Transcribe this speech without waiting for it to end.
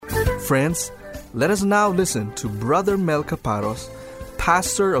Friends, let us now listen to Brother Mel Caparos,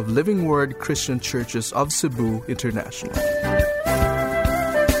 pastor of Living Word Christian Churches of Cebu International.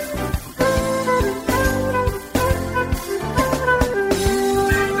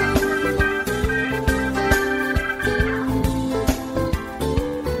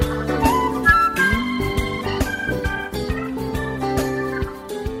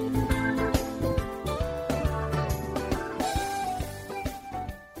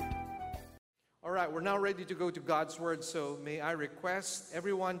 To go to God's Word, so may I request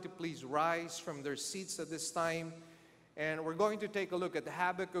everyone to please rise from their seats at this time, and we're going to take a look at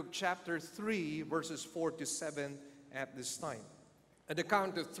Habakkuk chapter 3, verses 4 to 7 at this time. At the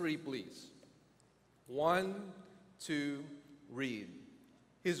count of 3, please. 1, 2, read.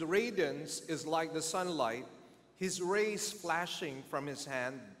 His radiance is like the sunlight, his rays flashing from his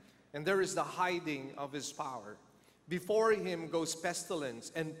hand, and there is the hiding of his power. Before him goes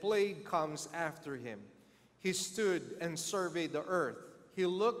pestilence, and plague comes after him. He stood and surveyed the earth. He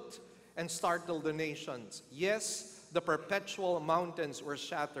looked and startled the nations. Yes, the perpetual mountains were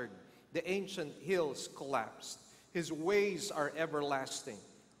shattered. The ancient hills collapsed. His ways are everlasting.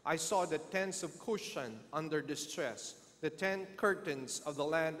 I saw the tents of Cushan under distress. The tent curtains of the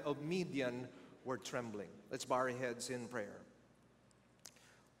land of Midian were trembling. Let's bow our heads in prayer.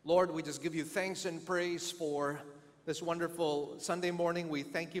 Lord, we just give you thanks and praise for this wonderful Sunday morning. We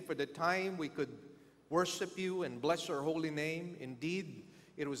thank you for the time we could worship you and bless your holy name. Indeed,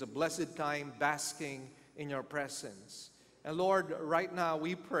 it was a blessed time basking in your presence. And Lord, right now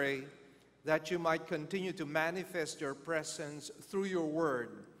we pray that you might continue to manifest your presence through your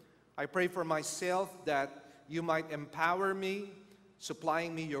word. I pray for myself that you might empower me,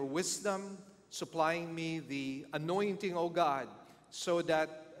 supplying me your wisdom, supplying me the anointing, O God, so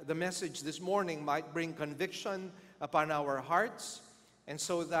that the message this morning might bring conviction upon our hearts, and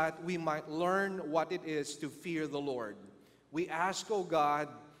so that we might learn what it is to fear the Lord. We ask, O God,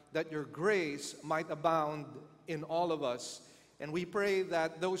 that your grace might abound in all of us. And we pray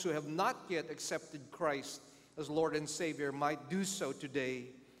that those who have not yet accepted Christ as Lord and Savior might do so today.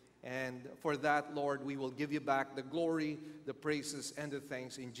 And for that, Lord, we will give you back the glory, the praises, and the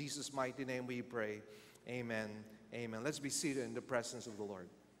thanks. In Jesus' mighty name we pray. Amen. Amen. Let's be seated in the presence of the Lord.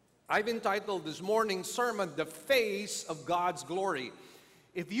 I've entitled this morning's sermon, The Face of God's Glory.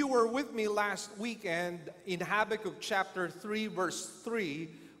 If you were with me last weekend in Habakkuk chapter 3, verse 3,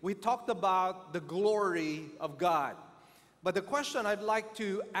 we talked about the glory of God. But the question I'd like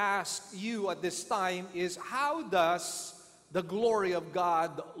to ask you at this time is, how does the glory of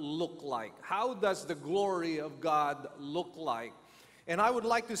God look like? How does the glory of God look like? And I would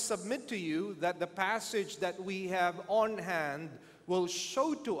like to submit to you that the passage that we have on hand will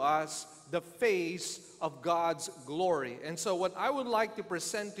show to us the face of God's glory. And so what I would like to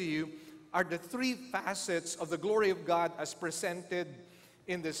present to you are the three facets of the glory of God as presented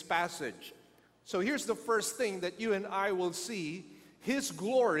in this passage. So here's the first thing that you and I will see. His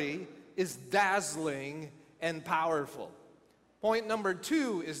glory is dazzling and powerful. Point number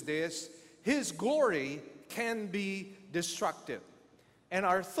 2 is this: his glory can be destructive. And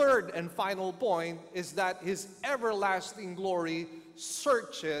our third and final point is that his everlasting glory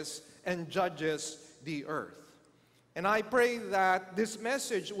searches and judges the earth. And I pray that this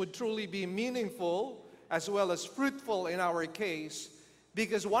message would truly be meaningful as well as fruitful in our case,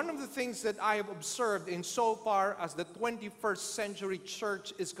 because one of the things that I have observed in so far as the 21st century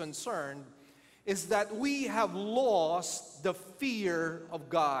church is concerned is that we have lost the fear of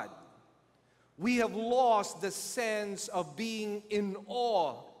God. We have lost the sense of being in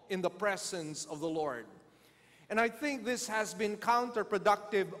awe in the presence of the Lord. And I think this has been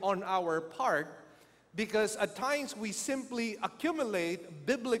counterproductive on our part, because at times we simply accumulate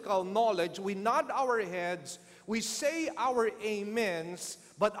biblical knowledge, we nod our heads, we say our amens,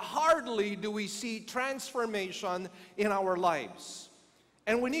 but hardly do we see transformation in our lives.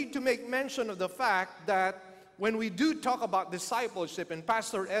 And we need to make mention of the fact that when we do talk about discipleship, and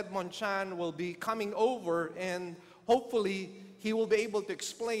Pastor Edmond Chan will be coming over, and hopefully he will be able to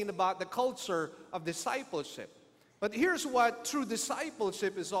explain about the culture of discipleship. But here's what true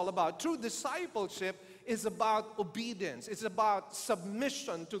discipleship is all about. True discipleship is about obedience. It's about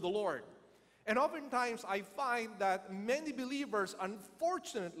submission to the Lord. And oftentimes I find that many believers,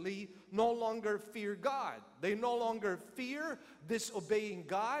 unfortunately, no longer fear God. They no longer fear disobeying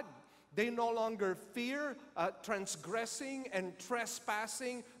God. They no longer fear transgressing and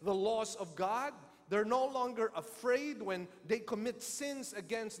trespassing the laws of God. They're no longer afraid when they commit sins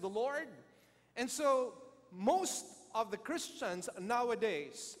against the Lord. And so most of the Christians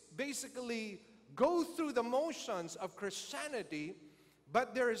nowadays basically go through the motions of Christianity,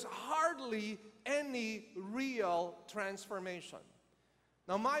 but there is hardly any real transformation.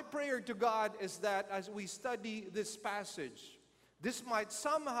 Now, my prayer to God is that as we study this passage, this might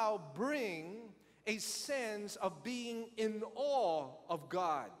somehow bring a sense of being in awe of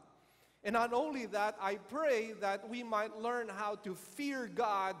God. And not only that, I pray that we might learn how to fear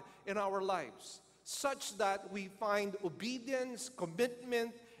God in our lives, such that we find obedience,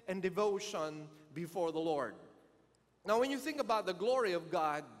 commitment, and devotion before the Lord. Now, when you think about the glory of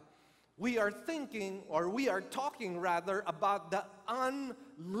God, we are talking rather, about the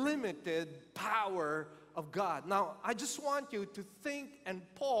unlimited power of God. Now, I just want you to think and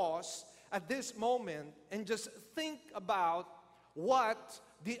pause at this moment and just think about what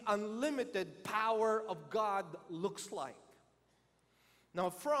the unlimited power of God looks like. Now,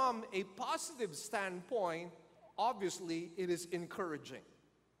 from a positive standpoint, obviously, it is encouraging.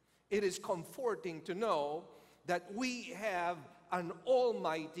 It is comforting to know that we have an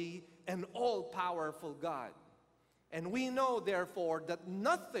almighty and all-powerful God. And we know, therefore, that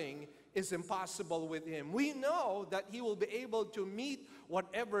nothing is impossible with Him. We know that He will be able to meet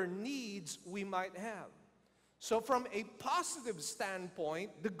whatever needs we might have. So from a positive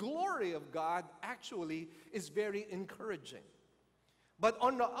standpoint, the glory of God actually is very encouraging. But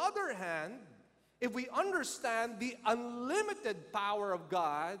on the other hand, if we understand the unlimited power of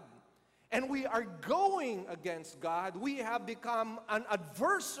God, and we are going against God, we have become an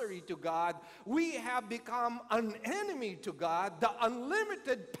adversary to God, we have become an enemy to God, the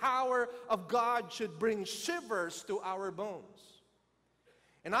unlimited power of God should bring shivers to our bones.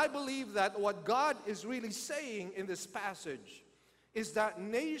 And I believe that what God is really saying in this passage is that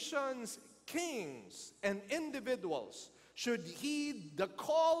nations, kings, and individuals should heed the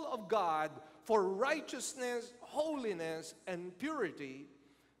call of God for righteousness, holiness, and purity,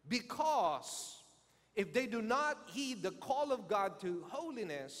 because if they do not heed the call of God to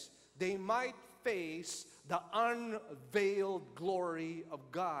holiness, they might face the unveiled glory of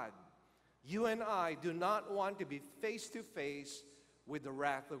God. You and I do not want to be face to face with the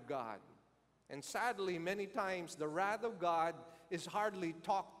wrath of God. And sadly, many times the wrath of God is hardly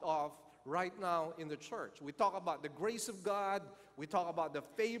talked of right now in the church. We talk about the grace of God, we talk about the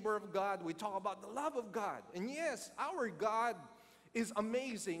favor of God, we talk about the love of God. And yes, our God is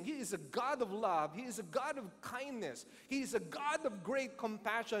amazing. He is a God of love. He is a God of kindness. He is a God of great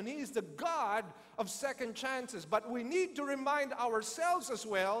compassion. He is the God of second chances. But we need to remind ourselves as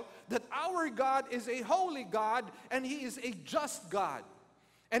well that our God is a holy God and He is a just God.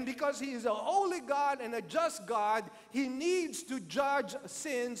 And because He is a holy God and a just God, He needs to judge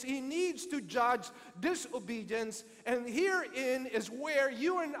sins. He needs to judge disobedience. And herein is where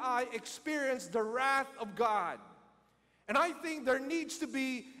you and I experience the wrath of God. And I think there needs to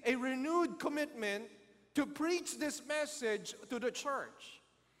be a renewed commitment to preach this message to the church.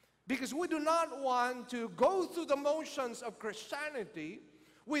 Because we do not want to go through the motions of Christianity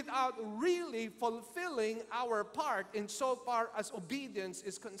without really fulfilling our part insofar as obedience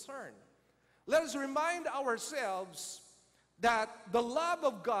is concerned. Let us remind ourselves that the love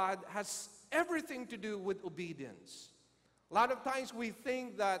of God has everything to do with obedience. A lot of times we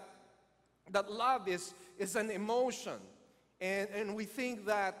think that love is an emotion. And we think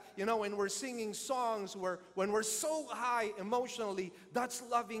that, when we're singing songs, when we're so high emotionally, that's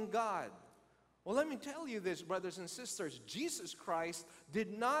loving God. Well, let me tell you this, brothers and sisters. Jesus Christ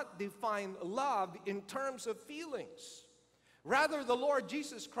did not define love in terms of feelings. Rather, the Lord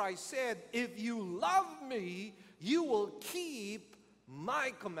Jesus Christ said, if you love me, you will keep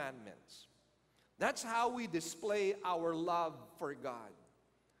my commandments. That's how we display our love for God.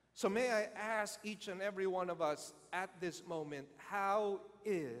 So may I ask each and every one of us at this moment, how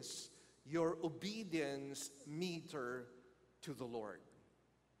is your obedience meter to the Lord?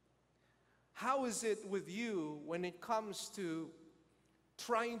 How is it with you when it comes to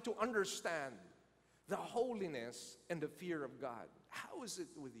trying to understand the holiness and the fear of God? How is it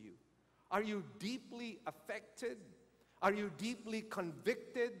with you? Are you deeply affected? Are you deeply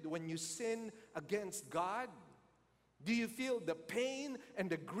convicted when you sin against God? Do you feel the pain and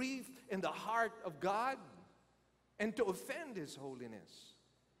the grief in the heart of God? And to offend His holiness.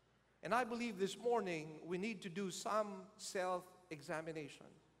 And I believe this morning we need to do some self-examination.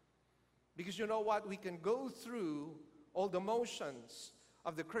 Because you know what? We can go through all the motions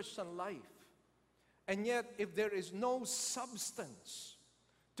of the Christian life. And yet, if there is no substance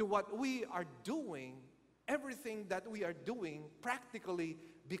to what we are doing, everything that we are doing practically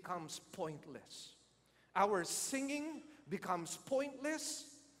becomes pointless. Our singing becomes pointless.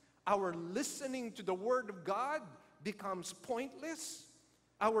 Our listening to the Word of God becomes pointless.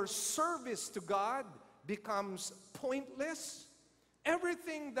 Our service to God becomes pointless.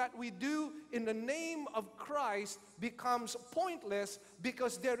 Everything that we do in the name of Christ becomes pointless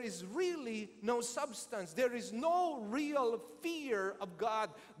because there is really no substance. There is no real fear of God.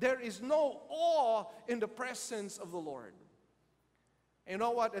 There is no awe in the presence of the Lord. You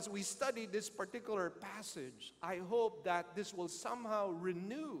know what? As we study this particular passage, I hope that this will somehow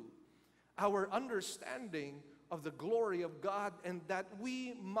renew our understanding of the glory of God, and that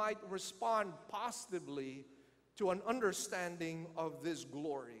we might respond positively to an understanding of this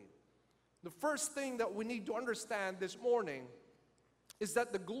glory. The first thing that we need to understand this morning is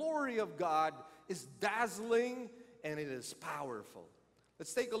that the glory of God is dazzling and it is powerful.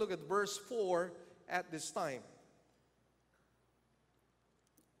 Let's take a look at verse 4 at this time.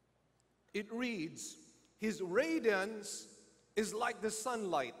 It reads, "His radiance is like the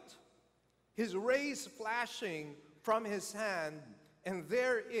sunlight, his rays flashing from his hand, and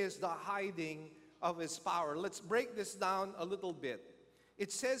there is the hiding of his power." Let's break this down a little bit.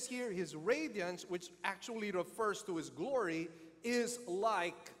 It says here, his radiance, which actually refers to his glory, is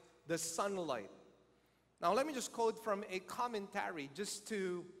like the sunlight. Now let me just quote from a commentary just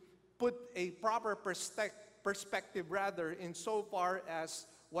to put a proper perspective rather insofar as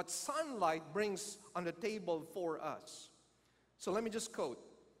what sunlight brings on the table for us. So let me just quote.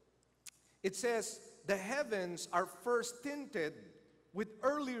 It says, "The heavens are first tinted with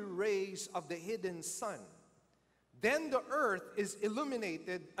early rays of the hidden sun. Then the earth is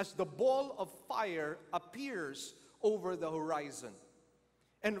illuminated as the ball of fire appears over the horizon.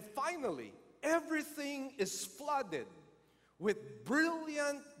 And finally, everything is flooded with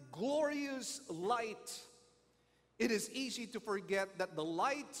brilliant, glorious light. It is easy to forget that the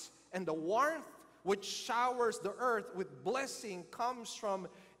light and the warmth which showers the earth with blessing comes from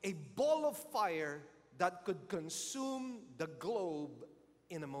a ball of fire that could consume the globe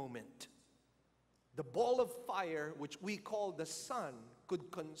in a moment." The ball of fire, which we call the sun,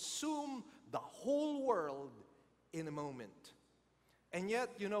 could consume the whole world in a moment. And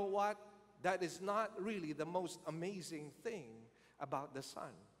yet, you know what? That is not really the most amazing thing about the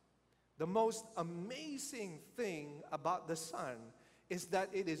sun. The most amazing thing about the sun is that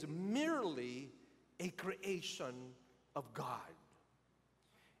it is merely a creation of God.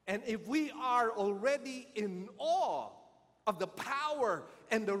 And if we are already in awe of the power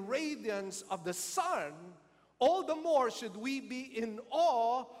and the radiance of the sun, all the more should we be in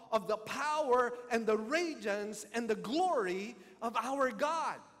awe of the power and the radiance and the glory of our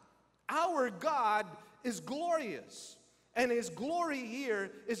God. Our God is glorious, and his glory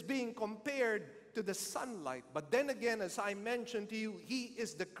here is being compared to the sunlight. But then again, as I mentioned to you, he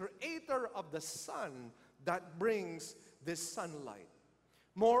is the creator of the sun that brings this sunlight.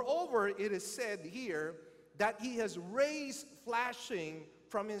 Moreover, it is said here that he has rays flashing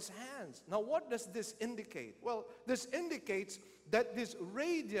from his hands. Now, what does this indicate? Well, this indicates that this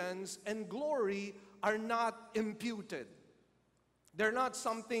radiance and glory are not imputed. They're not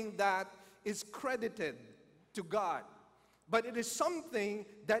something that is credited to God, but it is something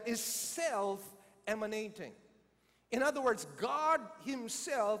that is self-emanating. In other words, God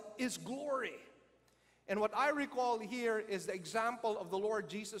himself is glory. And what I recall here is the example of the Lord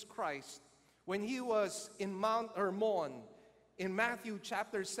Jesus Christ when he was in Mount Hermon in Matthew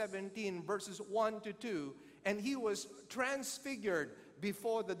chapter 17, verses 1 to 2, and he was transfigured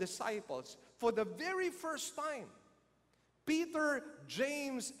before the disciples for the very first time. Peter,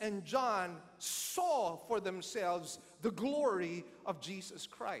 James, and John saw for themselves the glory of Jesus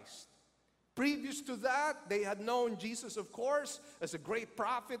Christ. Previous to that, they had known Jesus, of course, as a great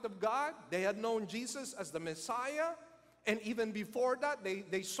prophet of God. They had known Jesus as the Messiah. And even before that,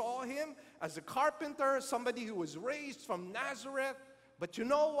 they saw him as a carpenter, somebody who was raised from Nazareth. But you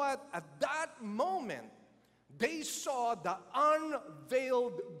know what? At that moment, they saw the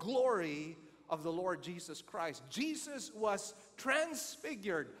unveiled glory of the Lord Jesus Christ. Jesus was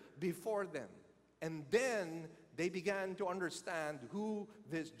transfigured before them. And then they began to understand who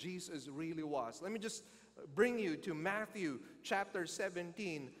this Jesus really was. Let me just bring you to Matthew chapter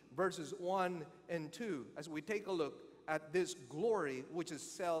 17, verses 1 and 2, as we take a look at this glory which is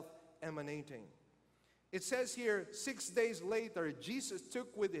self-emanating. It says here, 6 days later, Jesus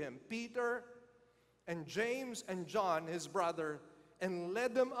took with him Peter and James and John, his brother, and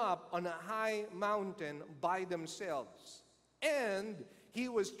led them up on a high mountain by themselves. And he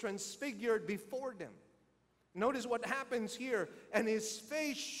was transfigured before them. Notice what happens here. And his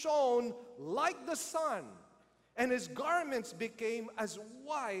face shone like the sun, and his garments became as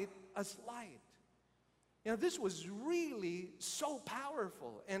white as light. You know, this was really so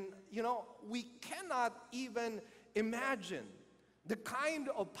powerful. And, you know, we cannot even imagine the kind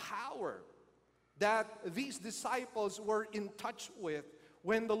of power that these disciples were in touch with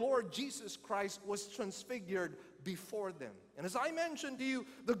when the Lord Jesus Christ was transfigured before them. And as I mentioned to you,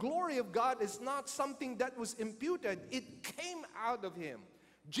 the glory of God is not something that was imputed. It came out of him.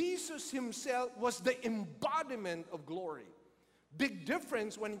 Jesus himself was the embodiment of glory. Big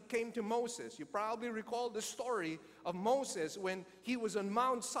difference when it came to Moses. You probably recall the story of Moses when he was on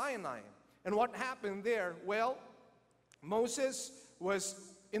Mount Sinai. And what happened there? Well, Moses was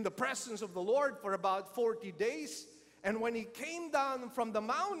in the presence of the Lord for about 40 days. And when he came down from the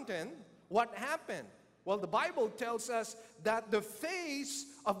mountain, what happened? Well, the Bible tells us that the face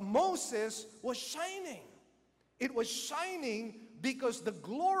of Moses was shining. It was shining because the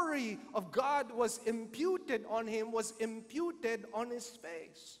glory of God was imputed on him, was imputed on his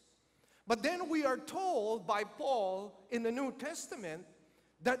face. But then we are told by Paul in the New Testament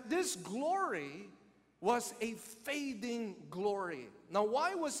that this glory was a fading glory. Now,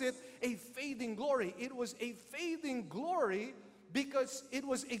 why was it a fading glory? It was a fading glory because it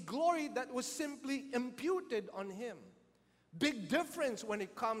was a glory that was simply imputed on him. Big difference when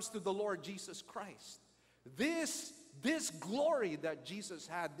it comes to the Lord Jesus Christ. This glory that Jesus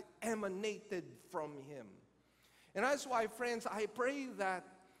had emanated from him. And that's why, friends, I pray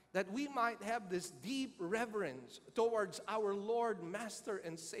that we might have this deep reverence towards our Lord, Master,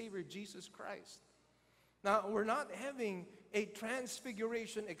 and Savior, Jesus Christ. Now, we're not having a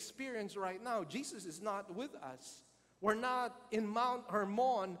transfiguration experience right now. Jesus is not with us. We're not in Mount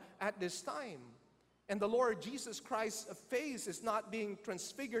Hermon at this time. And the Lord Jesus Christ's face is not being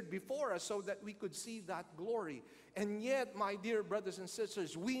transfigured before us so that we could see that glory. And yet, my dear brothers and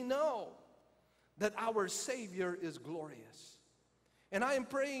sisters, we know that our Savior is glorious. And I am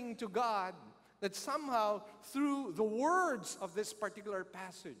praying to God that somehow through the words of this particular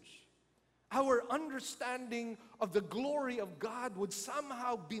passage, our understanding of the glory of God would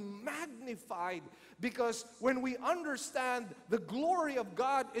somehow be magnified, because when we understand the glory of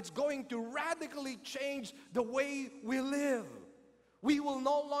God, it's going to radically change the way we live. We will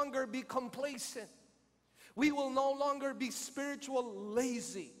no longer be complacent. We will no longer be spiritual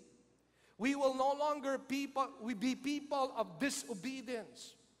lazy. We will no longer be people of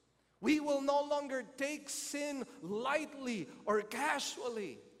disobedience. We will no longer take sin lightly or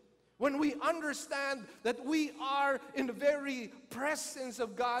casually. When we understand that we are in the very presence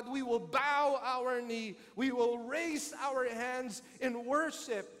of God, we will bow our knee, we will raise our hands in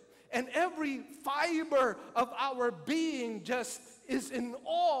worship, and every fiber of our being just is in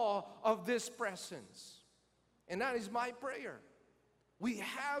awe of this presence. And that is my prayer. We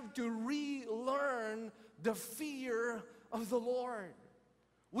have to relearn the fear of the Lord.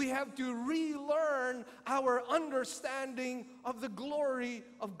 We have to relearn our understanding of the glory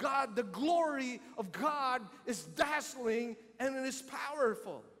of God. The glory of God is dazzling and it is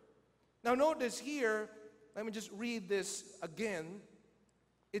powerful. Now notice here, let me just read this again.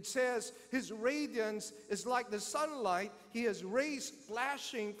 It says, his radiance is like the sunlight. He has rays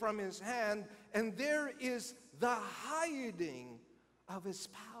flashing from his hand, and there is the hiding of his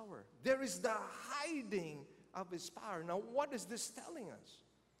power. There is the hiding of his power. Now what is this telling us?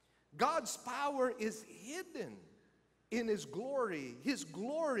 God's power is hidden in his glory. His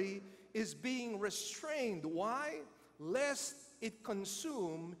glory is being restrained. Why? Lest it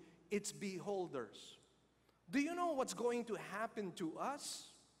consume its beholders. Do you know what's going to happen to us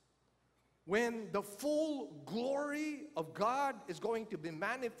when the full glory of God is going to be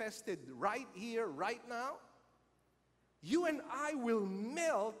manifested right here, right now? You and I will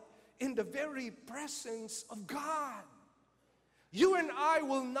melt in the very presence of God. You and I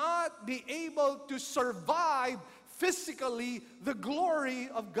will not be able to survive physically the glory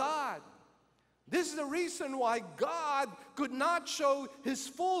of God. This is the reason why God could not show his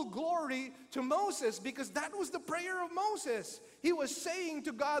full glory to Moses, because that was the prayer of Moses. He was saying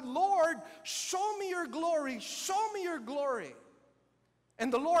to God, Lord, show me your glory, show me your glory.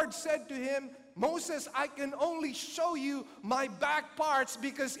 And the Lord said to him, Moses, I can only show you my back parts,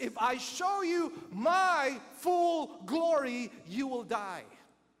 because if I show you my full glory, you will die.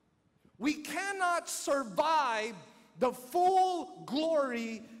 We cannot survive the full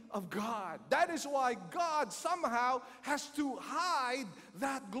glory of God. That is why God somehow has to hide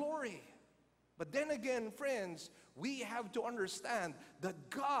that glory. But then again, friends, we have to understand that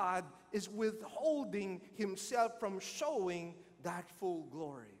God is withholding himself from showing that full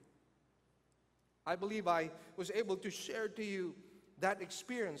glory. I believe I was able to share to you that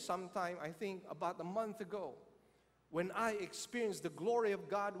experience sometime, I think about a month ago, when I experienced the glory of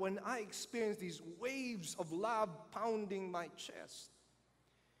God, when I experienced these waves of love pounding my chest.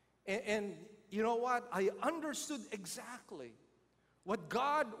 And you know what? I understood exactly what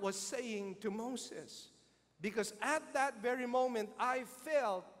God was saying to Moses. Because at that very moment, I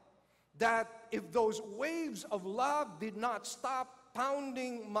felt that if those waves of love did not stop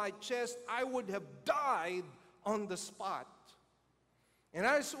pounding my chest, I would have died on the spot. And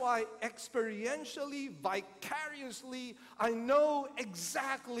that's why experientially, vicariously, I know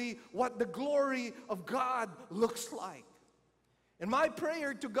exactly what the glory of God looks like. And my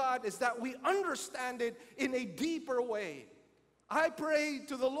prayer to God is that we understand it in a deeper way. I pray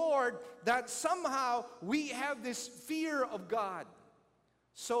to the Lord that somehow we have this fear of God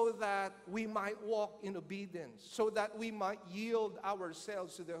so that we might walk in obedience, so that we might yield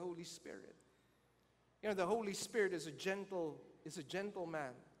ourselves to the Holy Spirit. You know, the Holy Spirit is a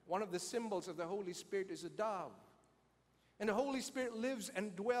gentleman. One of the symbols of the Holy Spirit is a dove. And the Holy Spirit lives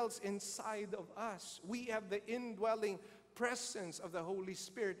and dwells inside of us. We have the indwelling presence of the Holy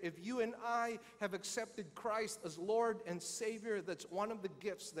Spirit. If you and I have accepted Christ as Lord and Savior, that's one of the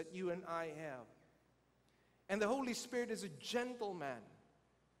gifts that you and I have. And the Holy Spirit is a gentleman.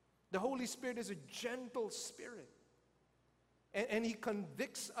 The Holy Spirit is a gentle spirit. And He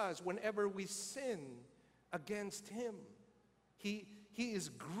convicts us whenever we sin against Him. He is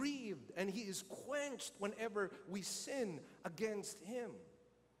grieved and He is quenched whenever we sin against Him.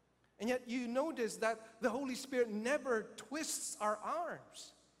 And yet you notice that the Holy Spirit never twists our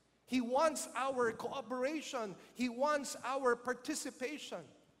arms. He wants our cooperation. He wants our participation.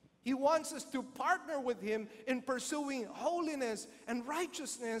 He wants us to partner with Him in pursuing holiness and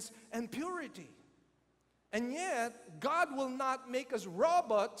righteousness and purity. And yet, God will not make us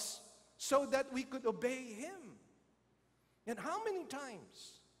robots so that we could obey Him. And how many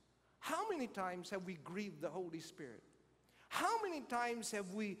times have we grieved the Holy Spirit? How many times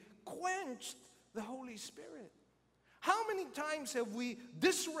have we quenched the Holy Spirit? How many times have we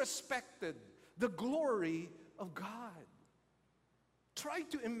disrespected the glory of God? Try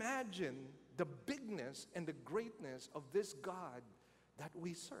to imagine the bigness and the greatness of this God that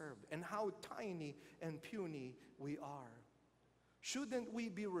we serve and how tiny and puny we are. Shouldn't we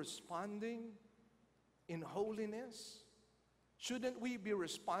be responding in holiness? Shouldn't we be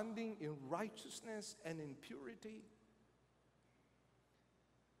responding in righteousness and in purity?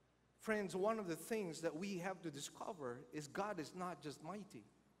 Friends, one of the things that we have to discover is God is not just mighty.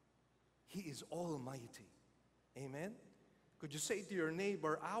 He is almighty. Amen? Could you say to your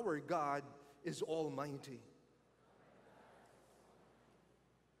neighbor, our God is almighty?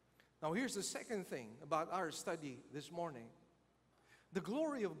 Now here's the second thing about our study this morning. The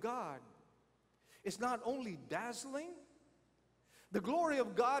glory of God is not only dazzling, the glory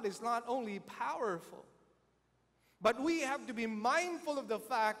of God is not only powerful, but we have to be mindful of the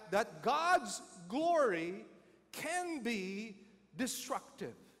fact that God's glory can be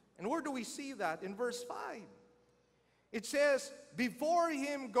destructive. And where do we see that? In verse 5. It says, before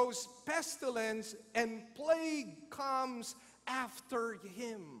Him goes pestilence, and plague comes after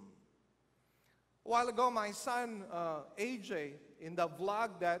Him. A while ago, my son, AJ, in the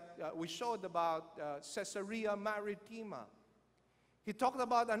vlog that we showed about Caesarea Maritima, he talked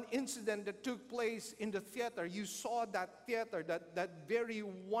about an incident that took place in the theater. You saw that theater, that very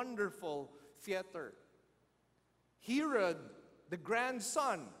wonderful theater. Herod, the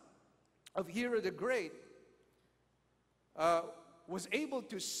grandson of Herod the Great, was able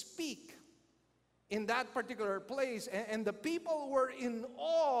to speak in that particular place, and the people were in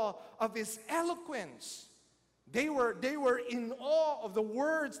awe of his eloquence. They were in awe of the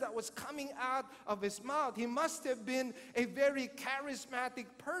words that was coming out of his mouth. He must have been a very charismatic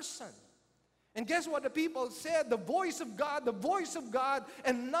person. And guess what the people said? The voice of God,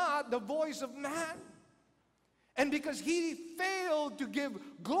 and not the voice of man. And because he failed to give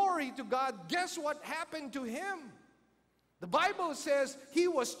glory to God, guess what happened to him? The Bible says he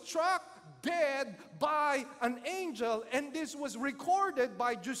was struck dead by an angel, and this was recorded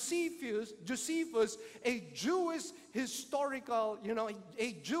by Josephus, a Jewish historical,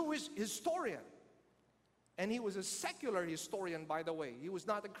 a Jewish historian. And he was a secular historian, by the way. He was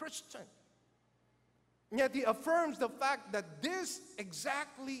not a Christian. And yet he affirms the fact that this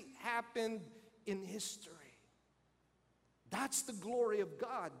exactly happened in history. That's the glory of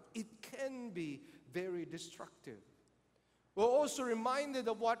God. It can be very destructive. We're also reminded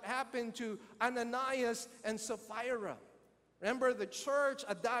of what happened to Ananias and Sapphira. Remember, the church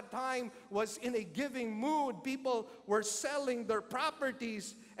at that time was in a giving mood. People were selling their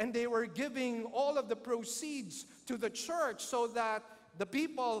properties, and they were giving all of the proceeds to the church so that the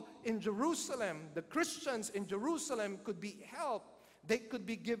people in Jerusalem, the Christians in Jerusalem, could be helped. They could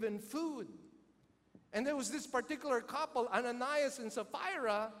be given food. And there was this particular couple, Ananias and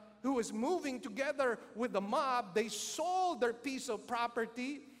Sapphira, who was moving together with the mob, they sold their piece of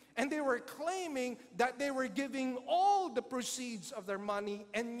property, and they were claiming that they were giving all the proceeds of their money,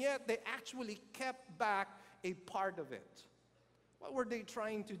 and yet they actually kept back a part of it. What were they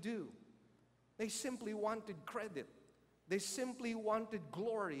trying to do? They simply wanted credit. They simply wanted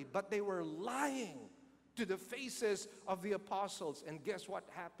glory, but they were lying to the faces of the apostles. And guess what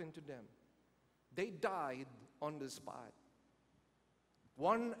happened to them? They died on the spot.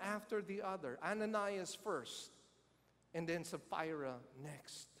 One after the other. Ananias first, and then Sapphira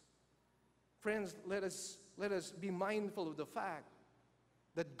next. Friends, let us be mindful of the fact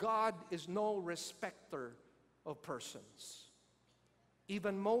that God is no respecter of persons.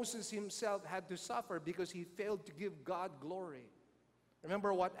 Even Moses himself had to suffer because he failed to give God glory.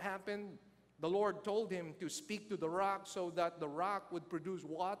 Remember what happened? The Lord told him to speak to the rock so that the rock would produce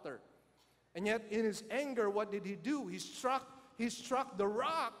water. And yet in his anger, what did he do? He struck the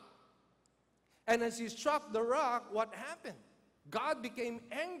rock. And as he struck the rock, what happened? God became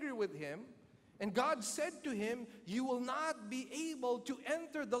angry with him. And God said to him, "You will not be able to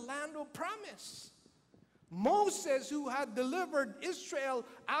enter the land of promise." Moses, who had delivered Israel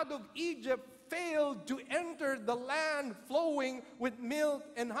out of Egypt, failed to enter the land flowing with milk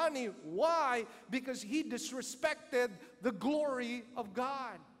and honey. Why? Because he disrespected the glory of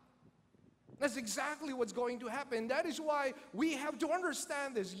God. That's exactly what's going to happen. That is why we have to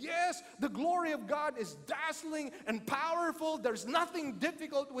understand this. Yes, the glory of God is dazzling and powerful. There's nothing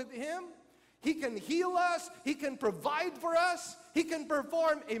difficult with Him. He can heal us. He can provide for us. He can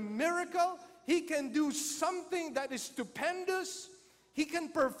perform a miracle. He can do something that is stupendous. He can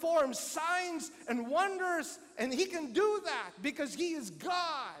perform signs and wonders, and He can do that because He is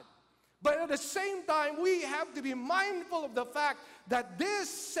God. But at the same time, we have to be mindful of the fact that this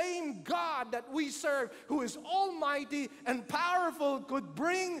same God that we serve, who is almighty and powerful, could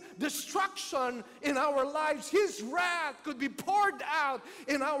bring destruction in our lives. His wrath could be poured out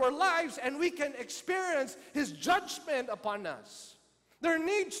in our lives, and we can experience His judgment upon us. There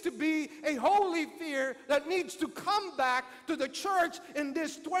needs to be a holy fear that needs to come back to the church in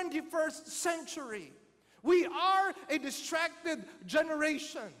this 21st century. We are a distracted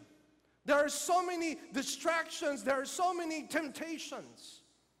generation. There are so many distractions. There are so many temptations.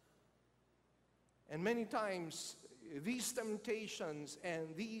 And many times, these temptations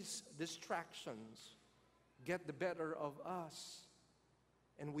and these distractions get the better of us.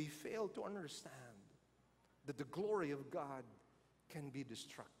 And we fail to understand that the glory of God can be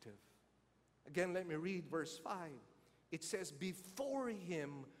destructive. Again, let me read verse 5. It says, "Before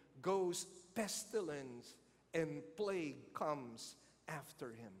Him goes pestilence, and plague comes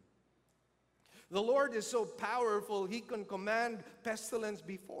after Him." The Lord is so powerful, He can command pestilence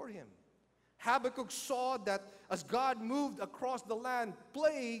before Him. Habakkuk saw that as God moved across the land,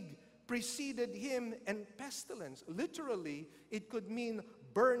 plague preceded Him and pestilence. Literally, it could mean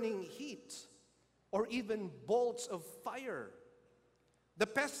burning heat or even bolts of fire. The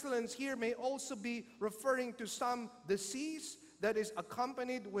pestilence here may also be referring to some disease that is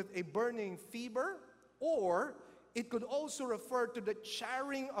accompanied with a burning fever, or it could also refer to the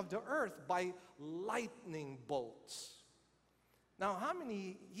charring of the earth by lightning bolts. Now, how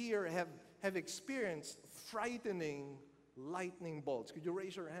many here have experienced frightening lightning bolts? Could you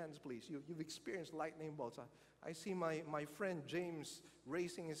raise your hands, please? You've experienced lightning bolts. I see my friend James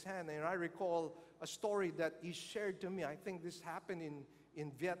raising his hand, and I recall a story that he shared to me. I think this happened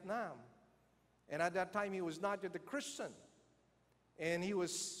in Vietnam. And at that time, he was not yet a Christian. And he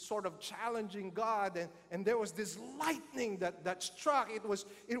was sort of challenging God, and there was this lightning that struck. It was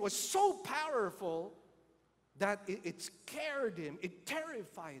so powerful that it scared him. It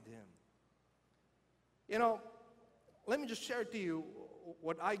terrified him. You know, let me just share to you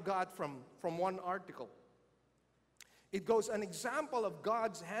what I got from one article. It goes, an example of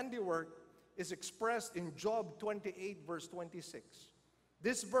God's handiwork is expressed in Job 28, verse 26.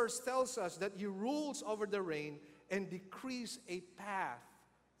 This verse tells us that He rules over the rain and decrees a path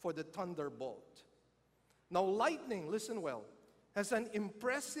for the thunderbolt. Now, lightning, listen well, has an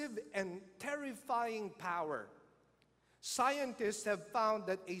impressive and terrifying power. Scientists have found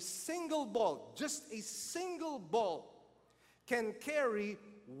that a single bolt, just a single bolt, can carry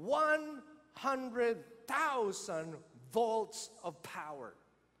 100,000 volts of power.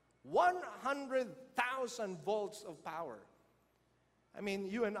 100,000 volts of power. I mean,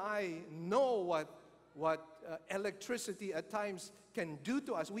 you and I know what electricity at times can do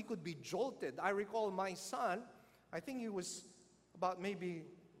to us. We could be jolted. I recall my son, I think he was about maybe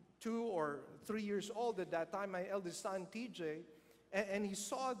 2 or 3 years old at that time, my eldest son, TJ, and he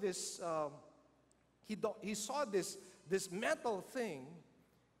saw this, he saw this metal thing,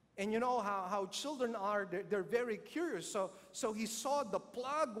 And you know how children are, they're very curious. So he saw the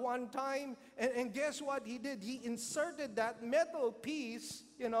plug one time, and guess what he did? He inserted that metal piece,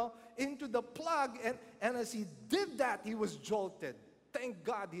 into the plug, and as he did that, he was jolted. Thank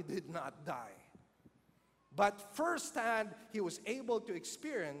God he did not die. But firsthand, he was able to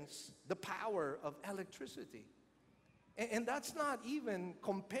experience the power of electricity. And that's not even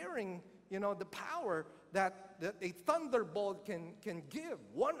comparing, the power that a thunderbolt can give.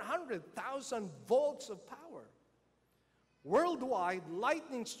 100,000 volts of power. Worldwide,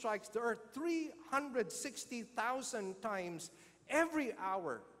 lightning strikes the earth 360,000 times every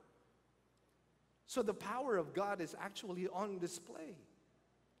hour. So the power of God is actually on display.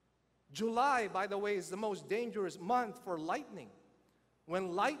 July, by the way, is the most dangerous month for lightning.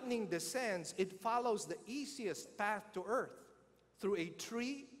 When lightning descends, it follows the easiest path to earth, through a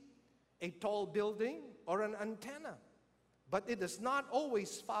tree, a tall building, or an antenna. But it does not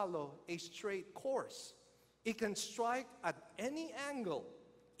always follow a straight course. It can strike at any angle,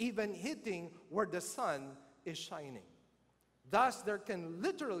 even hitting where the sun is shining. Thus, there can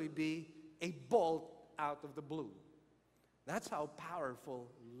literally be a bolt out of the blue. That's how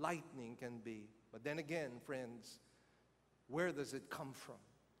powerful lightning can be. But then again, friends, where does it come from?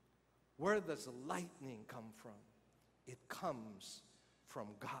 Where does lightning come from? It comes from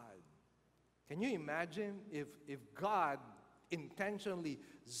God. Can you imagine if God intentionally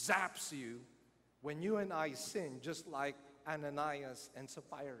zaps you when you and I sin, just like Ananias and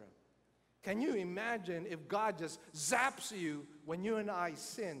Sapphira? Can you imagine if God just zaps you when you and I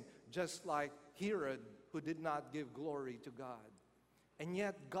sin, just like Herod, who did not give glory to God? And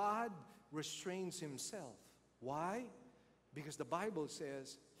yet God restrains himself. Why? Because the Bible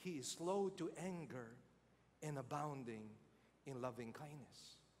says he is slow to anger and abounding in loving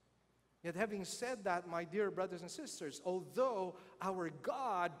kindness. Yet having said that, my dear brothers and sisters, although our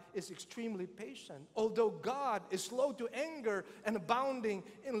God is extremely patient, although God is slow to anger and abounding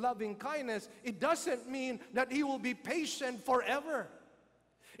in loving kindness, it doesn't mean that he will be patient forever.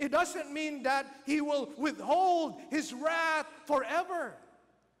 It doesn't mean that he will withhold his wrath forever.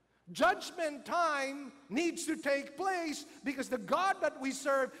 Judgment time needs to take place because the God that we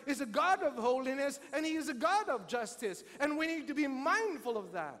serve is a God of holiness and he is a God of justice. And we need to be mindful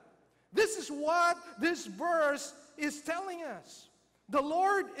of that. This is what this verse is telling us. The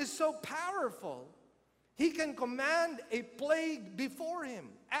Lord is so powerful, he can command a plague before him.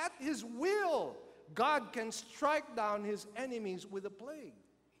 At his will, God can strike down his enemies with a plague.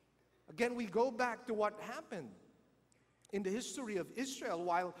 Again, we go back to what happened in the history of Israel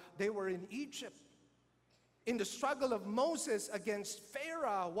while they were in Egypt. In the struggle of Moses against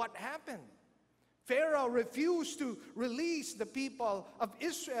Pharaoh, what happened? Pharaoh refused to release the people of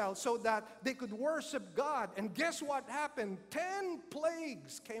Israel so that they could worship God. And guess what happened? 10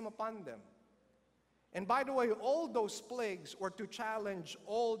 plagues came upon them. And by the way, all those plagues were to challenge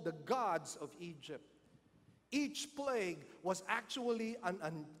all the gods of Egypt. Each plague was actually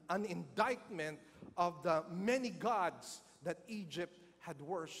an indictment of the many gods that Egypt had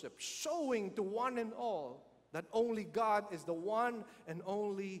worshipped, showing to one and all that only God is the one and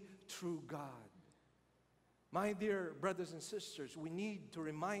only true God. My dear brothers and sisters, we need to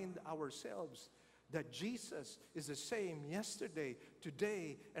remind ourselves that Jesus is the same yesterday,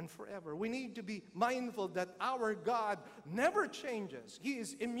 today, and forever. We need to be mindful that our God never changes. He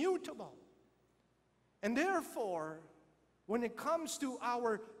is immutable. And therefore, when it comes to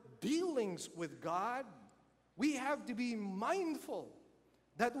our dealings with God, we have to be mindful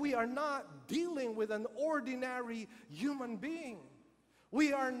that we are not dealing with an ordinary human being.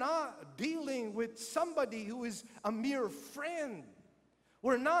 We are not dealing with somebody who is a mere friend.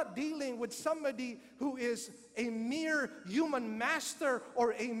 We're not dealing with somebody who is a mere human master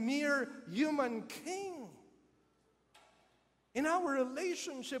or a mere human king. In our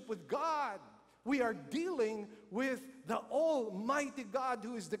relationship with God, we are dealing with the Almighty God,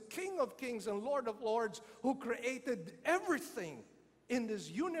 who is the King of Kings and Lord of Lords, who created everything in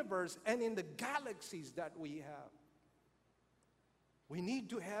this universe and in the galaxies that we have. We need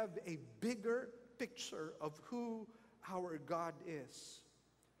to have a bigger picture of who our God is.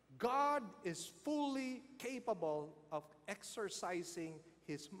 God is fully capable of exercising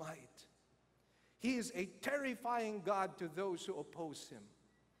his might. He is a terrifying God to those who oppose him.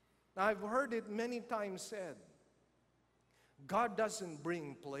 Now, I've heard it many times said, God doesn't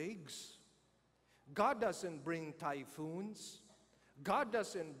bring plagues. God doesn't bring typhoons. God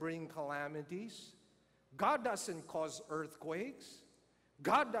doesn't bring calamities. God doesn't cause earthquakes.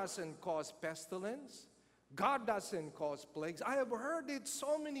 God doesn't cause pestilence. God doesn't cause plagues. I have heard it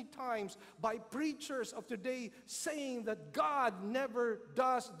so many times by preachers of today saying that God never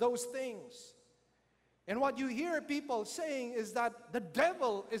does those things. And what you hear people saying is that the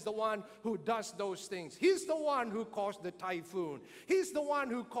devil is the one who does those things. He's the one who caused the typhoon. He's the one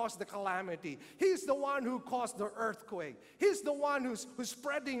who caused the calamity. He's the one who caused the earthquake. He's the one who's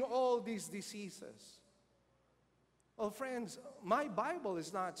spreading all these diseases. Well, friends, my Bible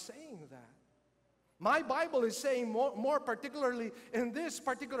is not saying that. My Bible is saying more particularly in this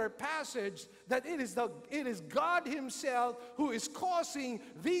particular passage that it is God Himself who is causing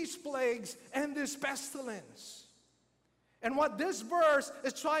these plagues and this pestilence. And what this verse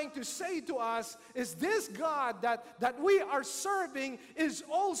is trying to say to us is this God that we are serving is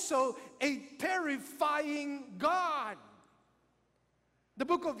also a terrifying God. The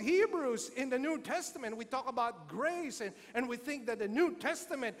book of Hebrews in the New Testament, we talk about grace, and we think that the New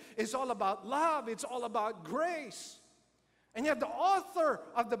Testament is all about love, it's all about grace. And yet the author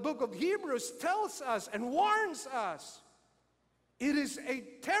of the book of Hebrews tells us and warns us, it is a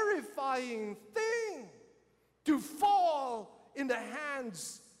terrifying thing to fall in the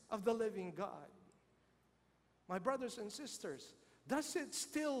hands of the living God. My brothers and sisters, does it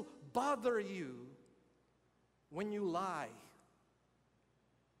still bother you when you lie?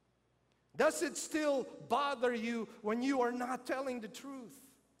 Does it still bother you when you are not telling the truth?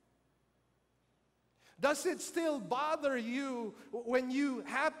 Does it still bother you when you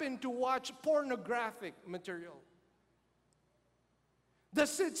happen to watch pornographic material?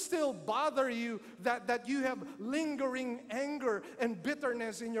 Does it still bother you that you have lingering anger and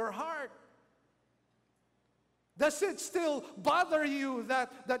bitterness in your heart? Does it still bother you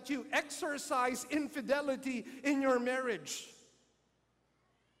that you exercise infidelity in your marriage?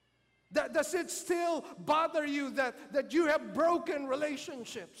 Does it still bother you that you have broken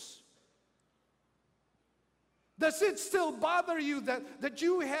relationships? Does it still bother you that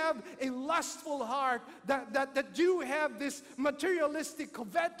you have a lustful heart, that you have this materialistic,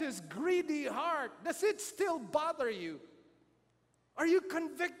 covetous, greedy heart? Does it still bother you? Are you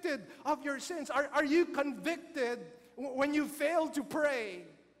convicted of your sins? Are you convicted when you fail to pray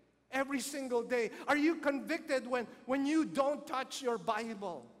every single day? Are you convicted when you don't touch your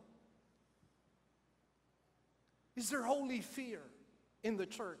Bible? Is there holy fear in the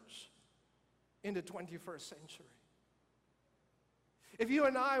church in the 21st century? If you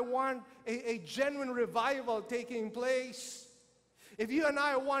and I want a genuine revival taking place, if you and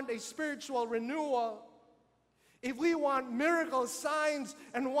I want a spiritual renewal, if we want miracles, signs,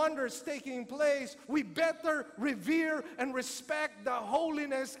 and wonders taking place, we better revere and respect the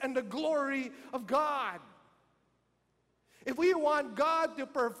holiness and the glory of God. If we want God to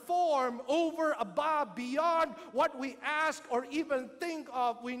perform over, above, beyond what we ask or even think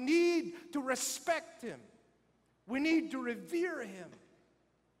of, we need to respect Him. We need to revere Him.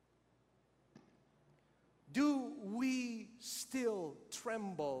 Do we still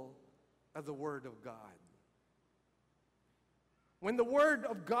tremble at the Word of God? When the Word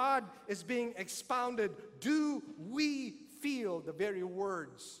of God is being expounded, do we feel the very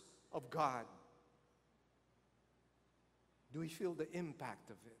words of God? Do we feel the impact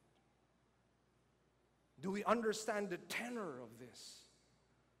of it? Do we understand the tenor of this?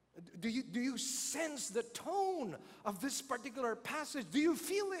 Do you sense the tone of this particular passage? Do you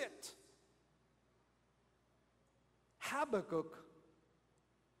feel it? Habakkuk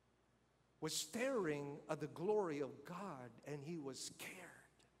was staring at the glory of God, and he was scared.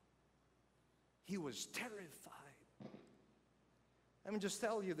 He was terrified. Let me just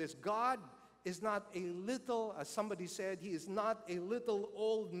tell you this. God is not a little, as somebody said, He is not a little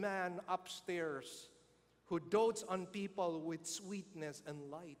old man upstairs who dotes on people with sweetness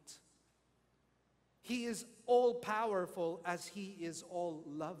and light. He is all-powerful as He is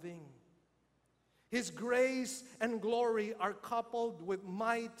all-loving. His grace and glory are coupled with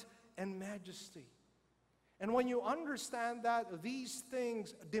might and majesty. And when you understand that, these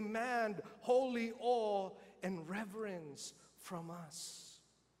things demand holy awe and reverence from us.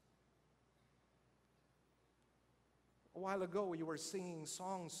 A while ago, you were singing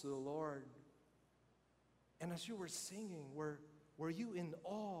songs to the Lord. And as you were singing, were you in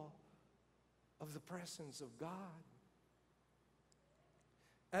awe of the presence of God?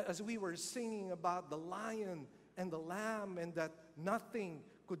 As we were singing about the lion and the lamb and that nothing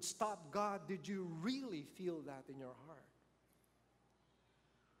could stop God, did you really feel that in your heart?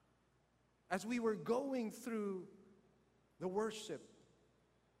 As we were going through the worship,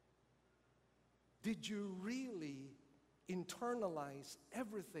 did you really internalize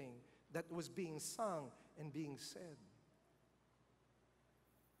everything that was being sung and being said?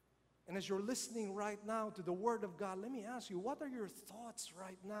 And as you're listening right now to the Word of God, let me ask you, what are your thoughts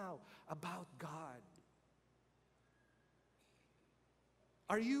right now about God?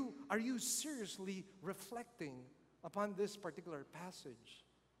 Are you seriously reflecting upon this particular passage?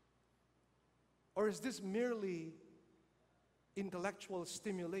 Or is this merely intellectual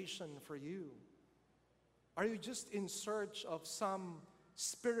stimulation for you? Are you just in search of some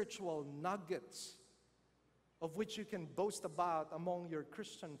spiritual nuggets of which you can boast about among your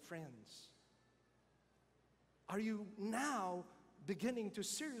Christian friends? Are you now beginning to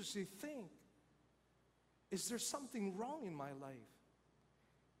seriously think, is there something wrong in my life?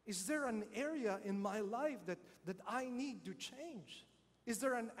 Is there an area in my life that I need to change? Is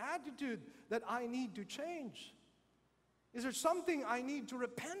there an attitude that I need to change? Is there something I need to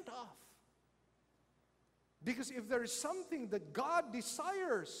repent of? Because if there is something that God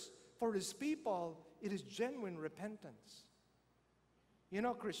desires for His people, it is genuine repentance. You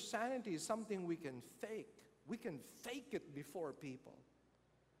know, Christianity is something we can fake. We can fake it before people.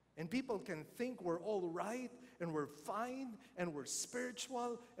 And people can think we're all right, and we're fine, and we're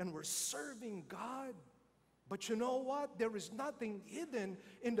spiritual, and we're serving God. But you know what? There is nothing hidden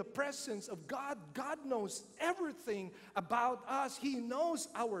in the presence of God. God knows everything about us. He knows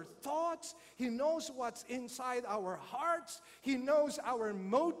our thoughts. He knows what's inside our hearts. He knows our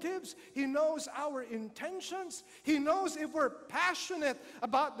motives. He knows our intentions. He knows if we're passionate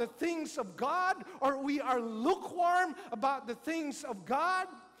about the things of God or we are lukewarm about the things of God.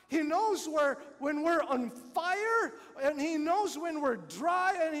 He knows when we're on fire, and He knows when we're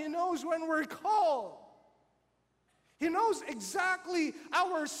dry, and He knows when we're cold. He knows exactly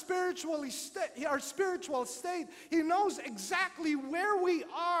our spiritual state. He knows exactly where we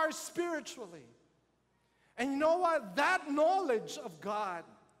are spiritually. And you know what? That knowledge of God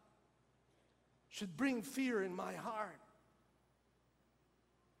should bring fear in my heart.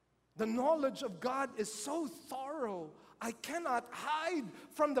 The knowledge of God is so thorough, I cannot hide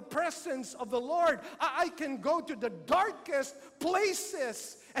from the presence of the Lord. I can go to the darkest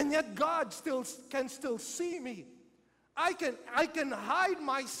places, and yet God can still see me. I can hide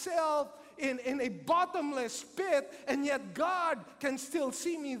myself in a bottomless pit, and yet God can still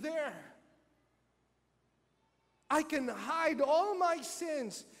see me there. I can hide all my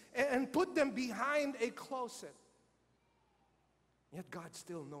sins and put them behind a closet. Yet God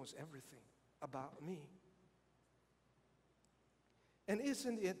still knows everything about me. And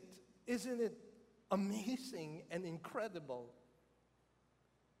isn't it amazing and incredible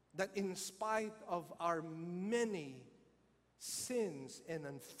that in spite of our many sins and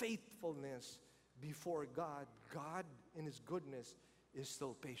unfaithfulness before God, God in His goodness is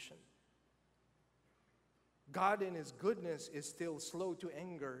still patient. God in His goodness is still slow to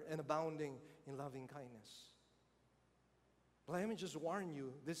anger and abounding in loving kindness. But let me just warn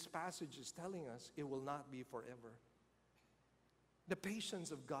you, this passage is telling us it will not be forever. The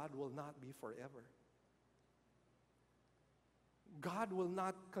patience of God will not be forever. God will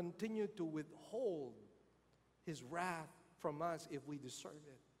not continue to withhold His wrath from us if we deserve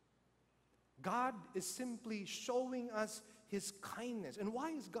it. God is simply showing us His kindness. And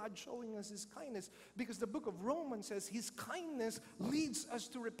why is God showing us His kindness? Because the book of Romans says His kindness leads us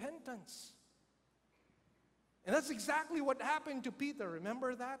to repentance. And that's exactly what happened to Peter.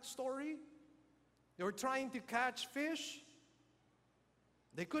 Remember that story? They were trying to catch fish.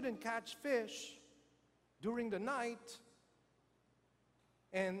 They couldn't catch fish during the night.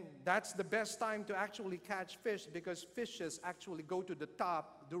 And that's the best time to actually catch fish, because fishes actually go to the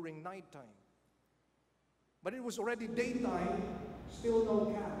top during nighttime. But it was already daytime, still no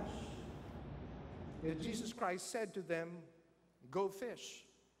catch. And Jesus Christ said to them, "Go fish."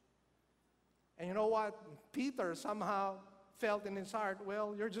 And you know what? Peter somehow felt in his heart,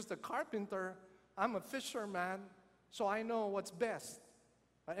 well, you're just a carpenter. I'm a fisherman, so I know what's best.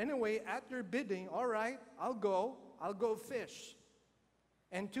 But anyway, at your bidding, all right, I'll go fish.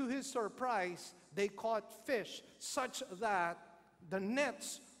 And to his surprise, they caught fish such that the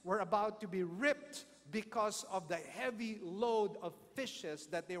nets were about to be ripped because of the heavy load of fishes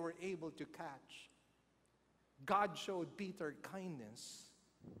that they were able to catch. God showed Peter kindness.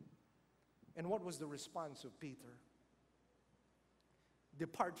 And what was the response of Peter?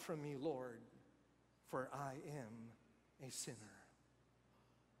 "Depart from me, Lord, for I am a sinner."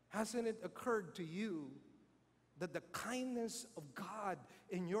 Hasn't it occurred to you that the kindness of God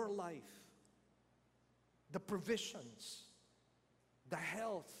in your life, the provisions, the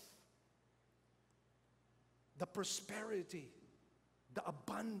health, the prosperity, the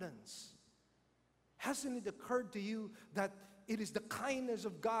abundance, Hasn't it occurred to you that it is the kindness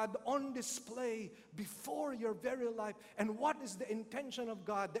of God on display before your very life? And what is the intention of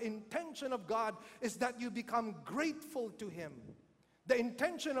God? The intention of God is that you become grateful to Him. The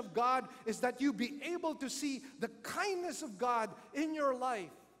intention of God is that you be able to see the kindness of God in your life.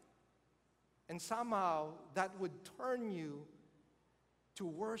 And somehow that would turn you to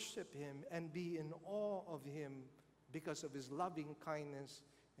worship Him and be in awe of Him because of His loving kindness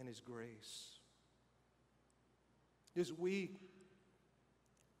and His grace. This week,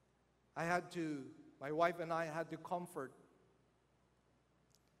 my wife and I had to comfort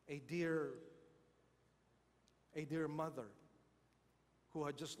a dear mother who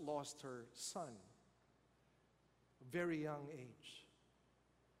had just lost her son, very young age.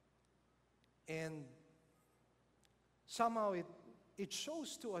 And somehow it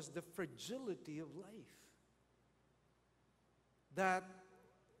shows to us the fragility of life. That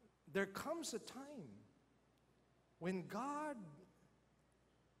there comes a time when God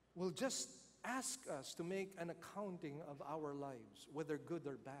will just ask us to make an accounting of our lives, whether good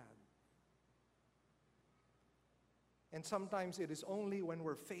or bad. And sometimes it is only when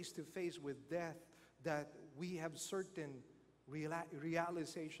we're face to face with death that we have certain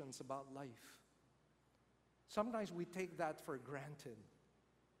realizations about life. Sometimes we take that for granted.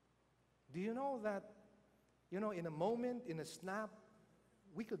 Do you know that, in a moment, in a snap,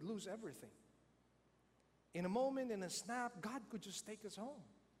 we could lose everything. In a moment, in a snap, God could just take us home.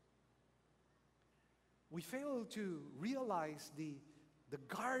 We fail to realize the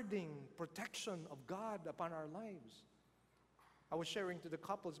guarding protection of God upon our lives. I was sharing to the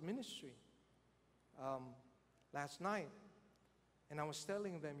couples ministry last night, and I was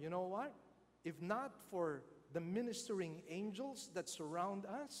telling them, you know what? If not for the ministering angels that surround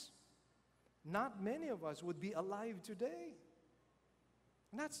us, not many of us would be alive today.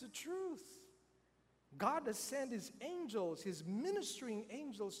 And that's the truth. God has sent His angels, His ministering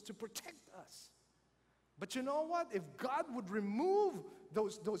angels, to protect us. But you know what? If God would remove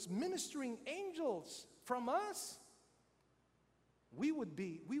those ministering angels from us, we would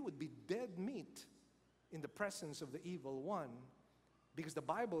be dead meat in the presence of the evil one, because the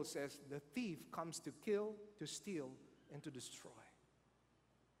Bible says the thief comes to kill, to steal, and to destroy.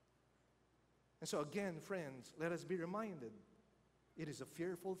 And so again, friends, let us be reminded, it is a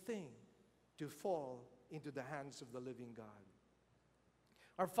fearful thing to fall into the hands of the living God.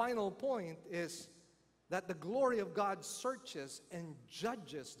 Our final point is that the glory of God searches and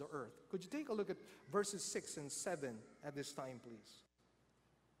judges the earth. Could you take a look at verses 6 and 7 at this time, please?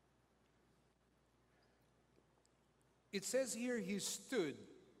 It says here, He stood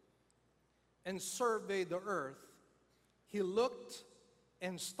and surveyed the earth. He looked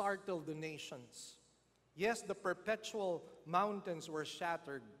and startled the nations. Yes, the perpetual mountains were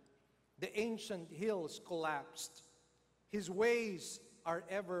shattered. The ancient hills collapsed. His ways are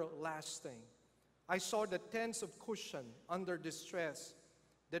everlasting. I saw the tents of Cushan under distress.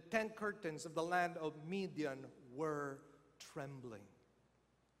 The tent curtains of the land of Midian were trembling.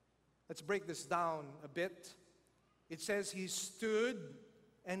 Let's break this down a bit. It says He stood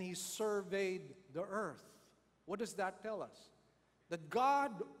and He surveyed the earth. What does that tell us? That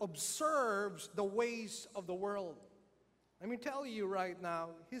God observes the ways of the world. Let me tell you right now,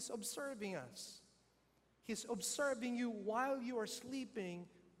 He's observing us. He's observing you while you are sleeping,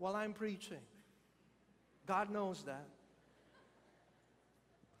 while I'm preaching. God knows that.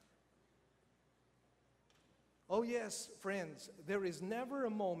 Oh yes, friends, there is never a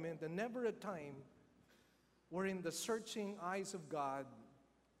moment and never a time wherein the searching eyes of God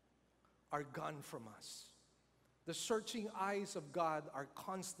are gone from us. The searching eyes of God are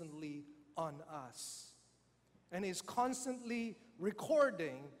constantly on us. And He's constantly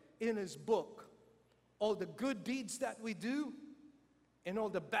recording in His book all the good deeds that we do and all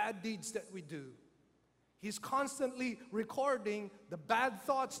the bad deeds that we do. He's constantly recording the bad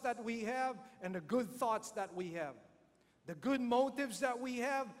thoughts that we have and the good thoughts that we have. The good motives that we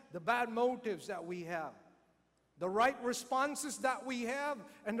have, the bad motives that we have. The right responses that we have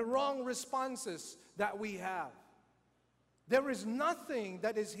and the wrong responses that we have. There is nothing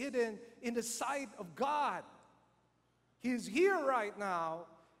that is hidden in the sight of God. He's here right now,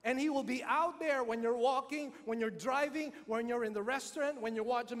 and He will be out there when you're walking, when you're driving, when you're in the restaurant, when you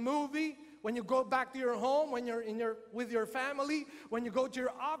watch a movie, when you go back to your home, when you're with your family, when you go to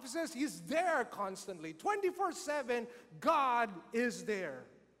your offices. He's there constantly. 24/7, God is there.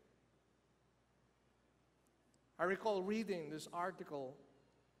 I recall reading this article,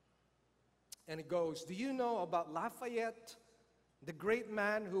 and it goes, do you know about Lafayette, the great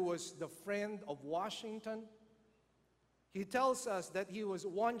man who was the friend of Washington? He tells us that he was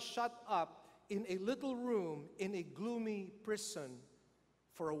once shut up in a little room in a gloomy prison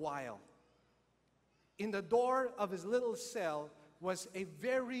for a while. In the door of his little cell was a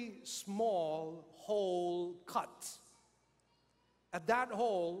very small hole cut. At that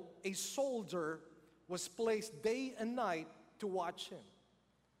hole, a soldier was placed day and night to watch him.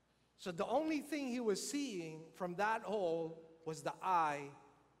 So the only thing he was seeing from that hole was the eye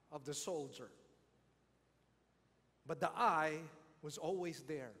of the soldier. But the eye was always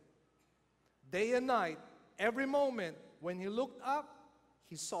there. Day and night, every moment, when he looked up,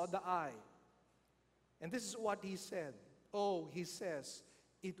 he saw the eye. And this is what he said. Oh, he says,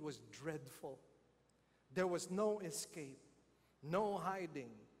 it was dreadful. There was no escape, no hiding.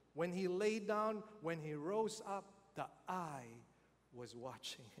 When he lay down, when he rose up, the eye was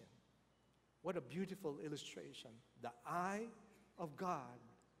watching him. What a beautiful illustration. The eye of God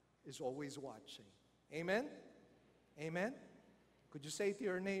is always watching. Amen? Amen? Could you say to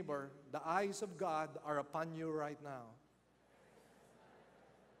your neighbor, the eyes of God are upon you right now?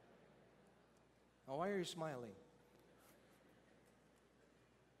 Now, why are you smiling?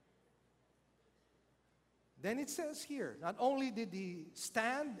 Then it says here, not only did he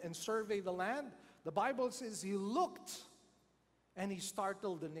stand and survey the land, the Bible says he looked and he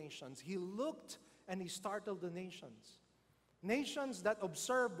startled the nations. He looked and he startled the nations. Nations that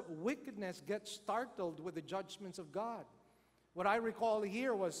observe wickedness get startled with the judgments of God. What I recall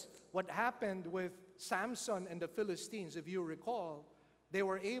here was what happened with Samson and the Philistines. If you recall, they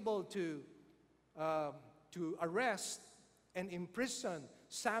were able to arrest and imprison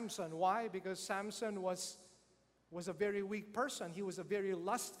Samson. Why? Because Samson was a very weak person. He was a very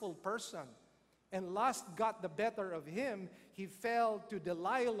lustful person. And lust got the better of him. He fell to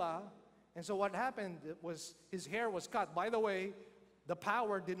Delilah. And so what happened was his hair was cut. By the way, the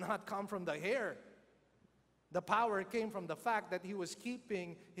power did not come from the hair. The power came from the fact that he was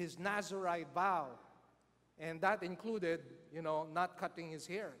keeping his Nazirite vow. And that included, not cutting his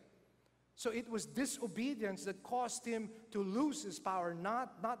hair. So it was disobedience that caused him to lose his power,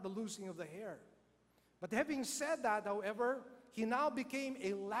 not the losing of the hair. But having said that, however, he now became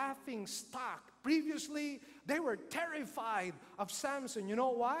a laughing stock. Previously, they were terrified of Samson. You know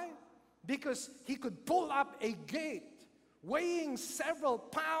why? Because he could pull up a gate weighing several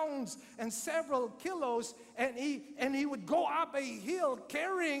pounds and several kilos, and he would go up a hill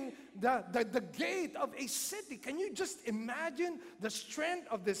carrying the gate of a city. Can you just imagine the strength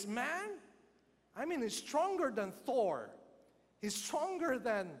of this man? I mean, he's stronger than Thor. He's stronger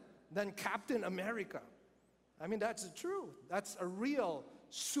than Captain America. I mean, that's the truth. That's a real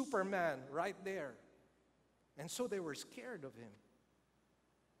Superman right there. And so they were scared of him.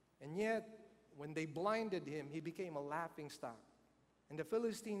 And yet, when they blinded him, he became a laughingstock. And the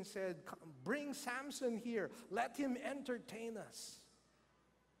Philistines said, bring Samson here. Let him entertain us.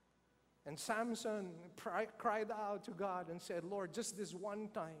 And Samson cried out to God and said, Lord, just this one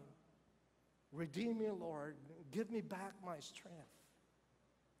time, redeem me, Lord. Give me back my strength.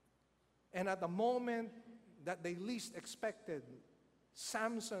 And at the moment that they least expected,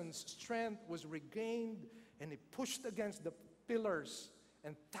 Samson's strength was regained, and he pushed against the pillars,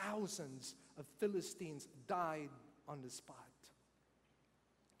 and thousands of Philistines died on the spot.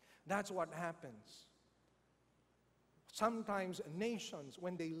 That's what happens. Sometimes nations,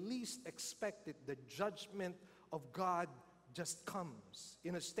 when they least expect it, the judgment of God just comes.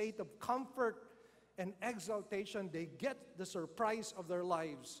 In a state of comfort and exaltation, they get the surprise of their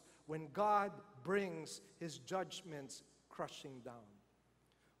lives when God brings His judgments crushing down.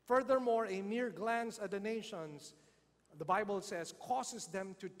 Furthermore, a mere glance at the nations, the Bible says, causes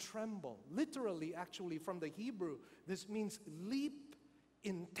them to tremble. Literally, actually, from the Hebrew, this means leap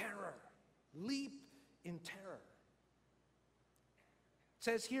in terror. Leap in terror. It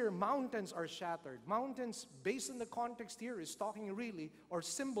says here, mountains are shattered. Mountains, based on the context here, is talking really or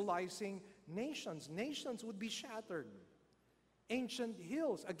symbolizing nations. Nations would be shattered. Ancient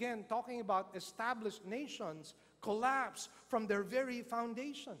hills, again, talking about established nations, collapse from their very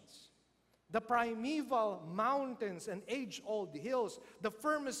foundations. The primeval mountains and age-old hills, the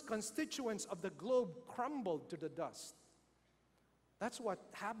firmest constituents of the globe, crumbled to the dust. That's what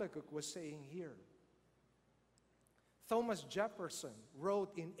Habakkuk was saying here. Thomas Jefferson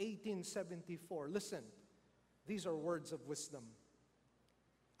wrote in 1874, listen, these are words of wisdom.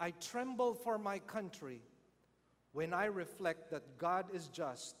 I tremble for my country when I reflect that God is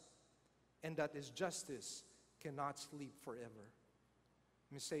just and that His justice cannot sleep forever.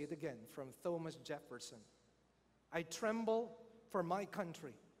 Let me say it again from Thomas Jefferson. I tremble for my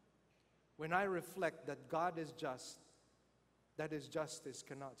country when I reflect that God is just, that His justice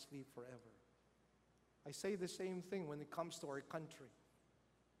cannot sleep forever. I say the same thing when it comes to our country.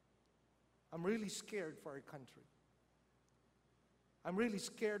 I'm really scared for our country. I'm really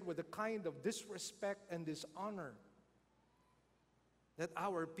scared with the kind of disrespect and dishonor that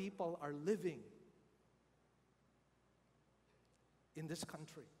our people are living in this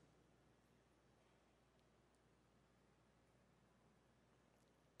country.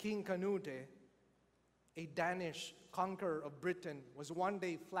 King Canute, a Danish conqueror of Britain, was one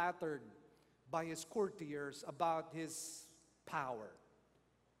day flattered by his courtiers about his power.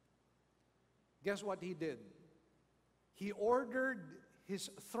 Guess what he did? He ordered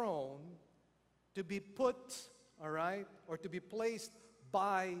his throne to be put, or to be placed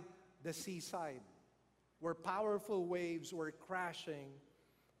by the seaside, where powerful waves were crashing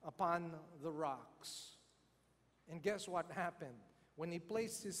upon the rocks. And guess what happened? When he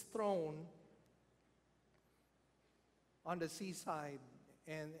placed his throne on the seaside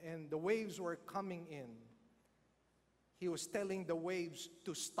and the waves were coming in, he was telling the waves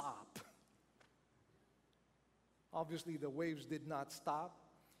to stop. Obviously, the waves did not stop,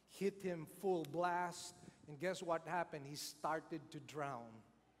 hit him full blast, and guess what happened? He started to drown.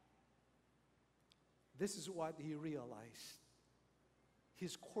 This is what he realized.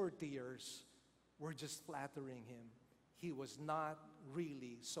 His courtiers were just flattering him. He was not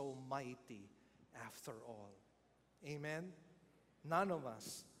really so mighty after all. Amen? None of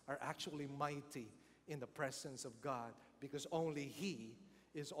us are actually mighty in the presence of God because only He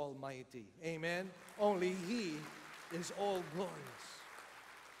is almighty. Amen? Only He is all glorious.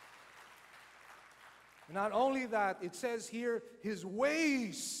 Not only that, it says here, His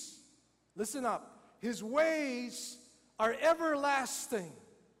ways, listen up, His ways are everlasting.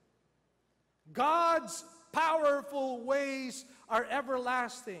 God's powerful ways are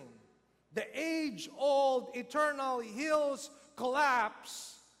everlasting. The age-old eternal hills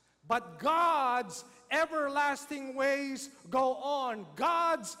collapse, but God's everlasting ways go on.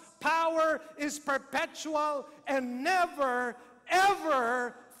 God's power is perpetual and never,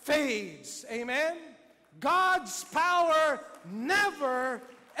 ever fades. Amen? God's power never,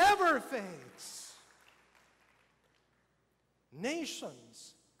 ever fades.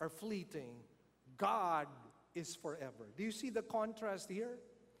 Nations are fleeting. God is forever. Do you see the contrast here?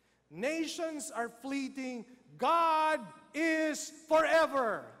 Nations are fleeting. God is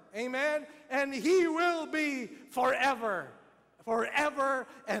forever. Amen? And He will be forever. Forever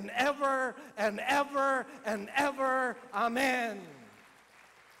and ever and ever and ever. Amen.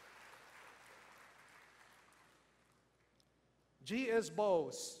 G.S.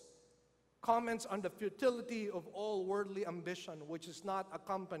 Bose comments on the futility of all worldly ambition which is not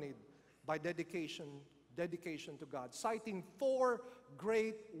accompanied by dedication to God, citing 4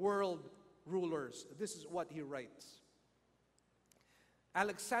 great world rulers. This is what he writes.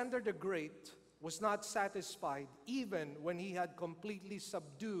 Alexander the Great was not satisfied even when he had completely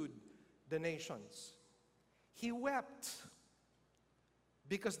subdued the nations. He wept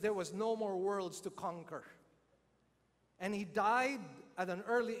because there was no more worlds to conquer. And he died at an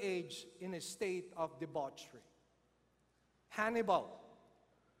early age in a state of debauchery. Hannibal,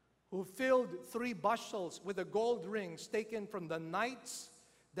 who filled 3 bushels with the gold rings taken from the knights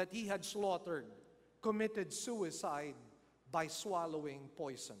that he had slaughtered, committed suicide by swallowing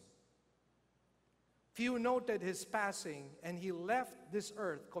poison. Few noted his passing, and he left this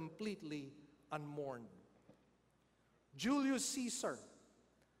earth completely unmourned. Julius Caesar,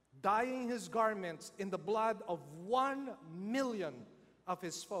 dyeing his garments in the blood of 1 million of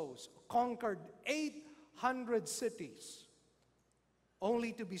his foes, conquered 800 cities,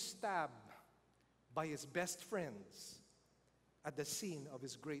 only to be stabbed by his best friends at the scene of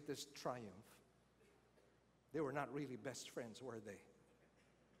his greatest triumph. They were not really best friends, were they?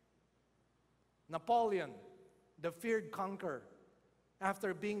 Napoleon, the feared conqueror,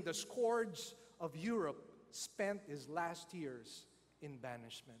 after being the scourge of Europe, spent his last years in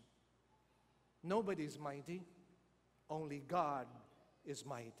banishment. Nobody is mighty. Only God is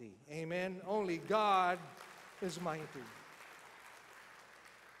mighty. Amen? Only God is mighty.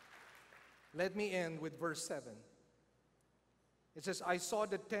 Let me end with verse 7. It says, I saw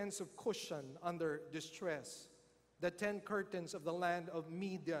the tents of Cushan under distress. The tent curtains of the land of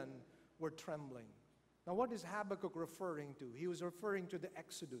Midian were trembling. Now, what is Habakkuk referring to? He was referring to the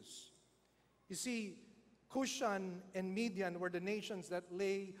Exodus. You see, Cushan and Midian were the nations that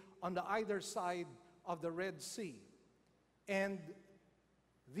lay on the either side of the Red Sea. And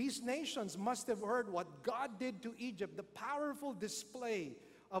these nations must have heard what God did to Egypt, the powerful display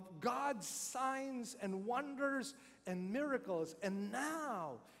of God's signs and wonders and miracles. And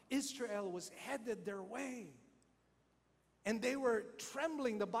now Israel was headed their way. And they were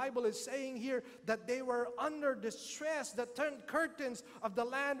trembling. The Bible is saying here that they were under distress. The curtains of the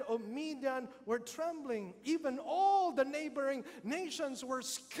land of Midian were trembling. Even all the neighboring nations were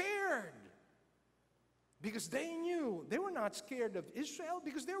scared. Because they knew they were not scared of Israel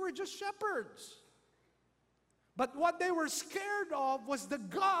because they were just shepherds. But what they were scared of was the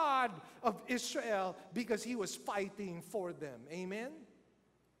God of Israel because He was fighting for them. Amen?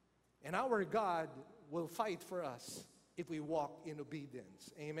 And our God will fight for us if we walk in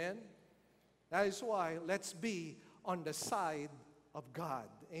obedience. Amen? That is why let's be on the side of God.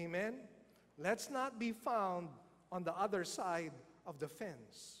 Amen? Let's not be found on the other side of the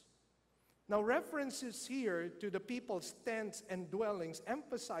fence. Now, references here to the people's tents and dwellings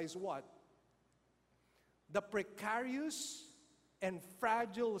emphasize what? The precarious and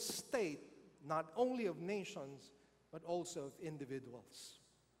fragile state, not only of nations, but also of individuals.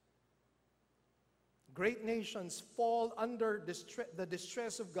 Great nations fall under the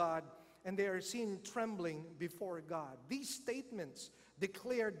distress of God, and they are seen trembling before God. These statements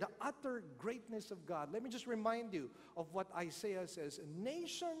declare the utter greatness of God. Let me just remind you of what Isaiah says.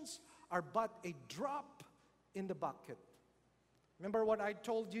 Nations are but a drop in the bucket. Remember what I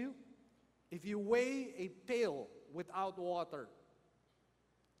told you? If you weigh a pail without water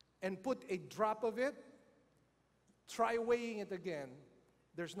and put a drop of it, try weighing it again.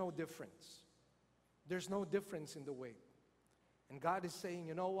 There's no difference. There's no difference in the weight. And God is saying,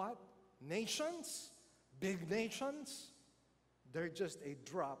 you know what? Nations, big nations, they're just a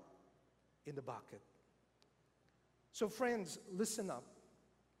drop in the bucket. So friends, listen up.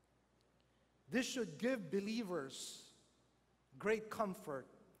 This should give believers great comfort.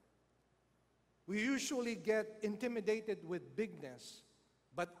 We usually get intimidated with bigness,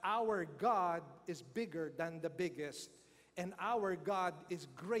 but our God is bigger than the biggest, and our God is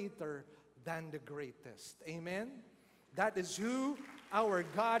greater than the greatest. Amen? That is who our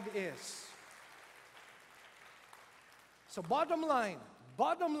God is. So bottom line,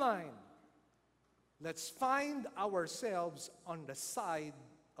 let's find ourselves on the side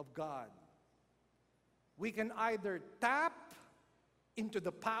of God. We can either tap into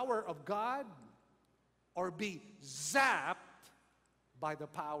the power of God or be zapped by the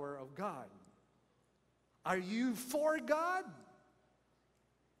power of God. Are you for God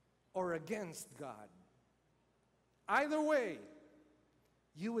or against God? Either way,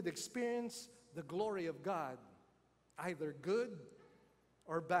 you would experience the glory of God, either good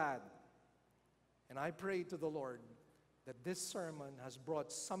or bad. And I pray to the Lord that this sermon has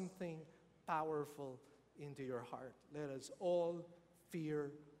brought something powerful into your heart. Let us all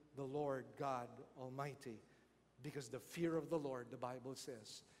fear the Lord God Almighty, because the fear of the Lord, the Bible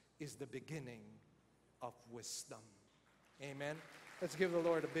says, is the beginning of wisdom. Amen. Let's give the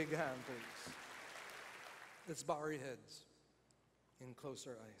Lord a big hand, please. Let's bow our heads and close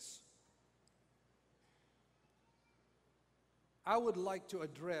our eyes. I would like to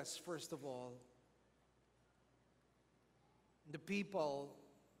address, first of all, the people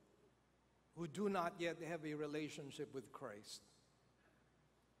who do not yet have a relationship with Christ.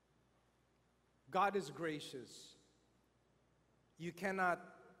 God is gracious. You cannot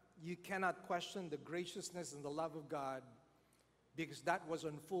question the graciousness and the love of God, because that was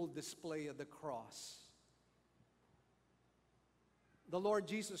on full display at the cross. The Lord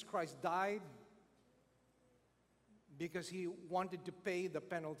Jesus Christ died because He wanted to pay the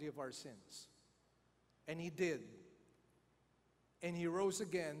penalty of our sins. And He did. And He rose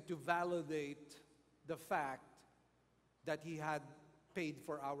again to validate the fact that He had paid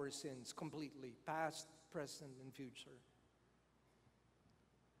for our sins completely, past, present, and future.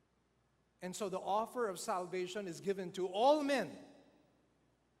 And so the offer of salvation is given to all men.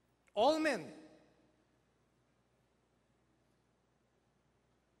 All men.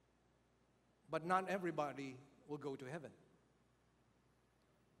 But not everybody will go to heaven.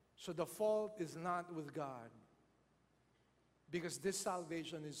 So the fault is not with God, because this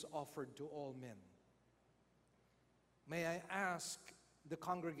salvation is offered to all men. May I ask the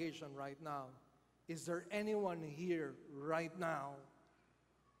congregation right now, is there anyone here right now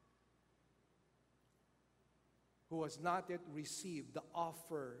who has not yet received the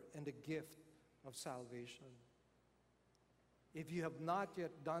offer and the gift of salvation? If you have not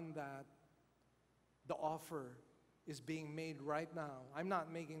yet done that, the offer is being made right now. I'm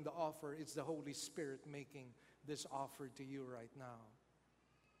not making the offer, it's the Holy Spirit making this offer to you right now.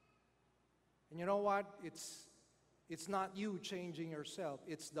 And you know what? It's not you changing yourself.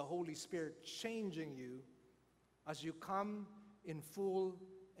 It's the Holy Spirit changing you as you come in full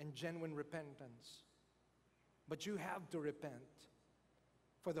and genuine repentance. But you have to repent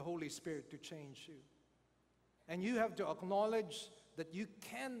for the Holy Spirit to change you. And you have to acknowledge that you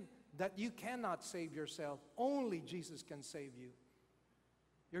cannot save yourself. Only Jesus can save you.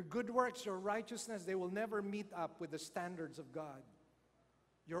 Your good works, your righteousness, they will never meet up with the standards of God.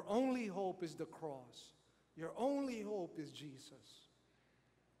 Your only hope is the cross. Your only hope is Jesus.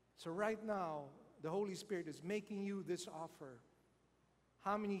 So right now, the Holy Spirit is making you this offer.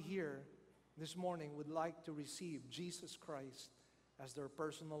 How many here this morning would like to receive Jesus Christ as their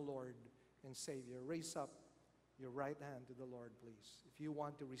personal Lord and Savior? Raise up your right hand to the Lord, please. If you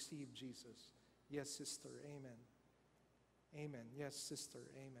want to receive Jesus. Yes, sister. Amen. Amen. Yes, sister.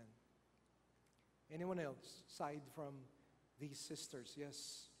 Amen. Anyone else aside from these sisters?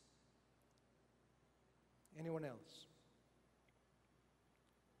 Yes. Anyone else?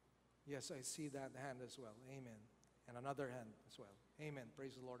 Yes, I see that hand as well. Amen. And another hand as well. Amen.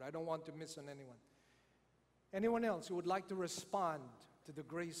 Praise the Lord. I don't want to miss on anyone. Anyone else who would like to respond to the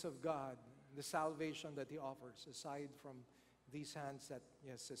grace of God, the salvation that He offers, aside from these hands that,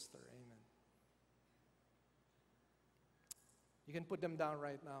 yes, sister. Amen. You can put them down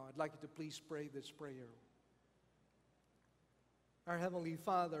right now. I'd like you to please pray this prayer. Our Heavenly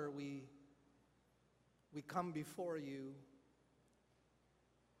Father, we come before you.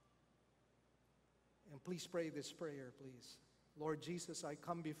 And please pray this prayer, please. Lord Jesus, I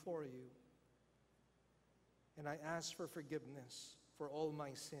come before you. And I ask for forgiveness for all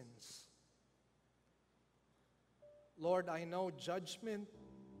my sins. Lord, I know judgment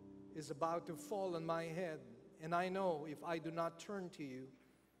is about to fall on my head. And I know if I do not turn to you,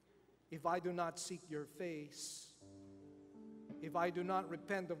 if I do not seek your face, if I do not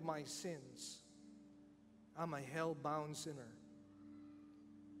repent of my sins, I'm a hell-bound sinner.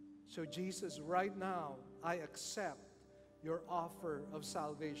 So Jesus, right now, I accept your offer of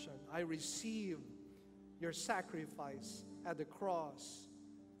salvation. I receive your sacrifice at the cross.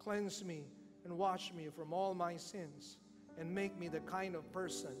 Cleanse me and wash me from all my sins and make me the kind of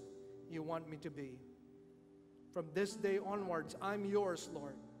person you want me to be. From this day onwards, I'm yours,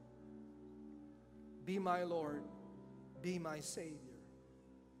 Lord. Be my Lord. Be my Savior.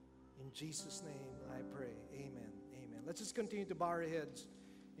 In Jesus' name I pray. Amen. Amen. Let's just continue to bow our heads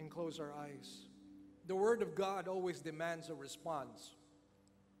and close our eyes. The Word of God always demands a response.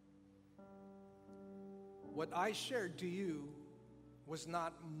 What I shared to you was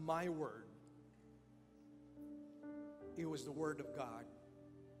not my word. It was the Word of God.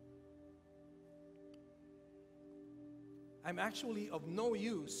 I'm actually of no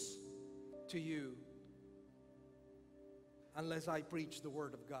use to you unless I preach the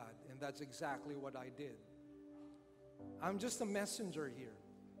Word of God. And that's exactly what I did. I'm just a messenger here.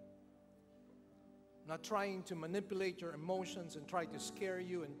 Not trying to manipulate your emotions and try to scare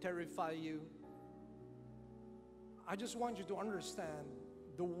you and terrify you. I just want you to understand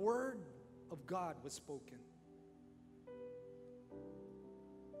the Word of God was spoken.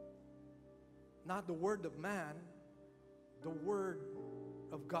 Not the word of man, the Word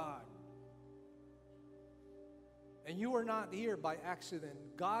of God. And you are not here by accident.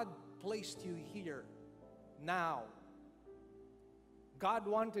 God placed you here now. God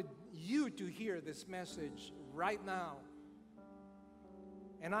wanted you to hear this message right now.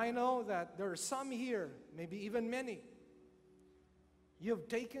 And I know that there are some here, maybe even many, you've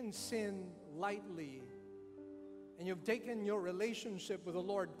taken sin lightly, and you've taken your relationship with the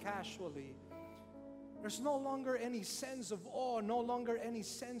Lord casually. There's no longer any sense of awe, no longer any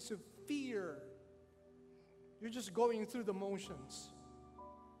sense of fear. You're just going through the motions.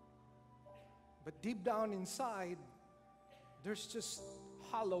 But deep down inside, there's just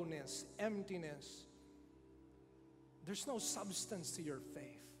hollowness, emptiness. There's no substance to your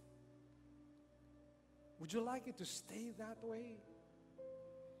faith. Would you like it to stay that way?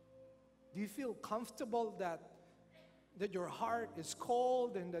 Do you feel comfortable that your heart is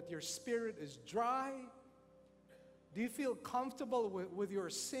cold and that your spirit is dry? Do you feel comfortable with your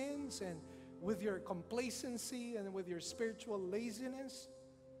sins and with your complacency and with your spiritual laziness?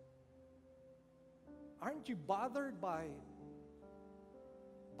 Aren't you bothered by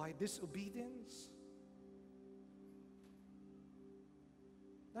disobedience?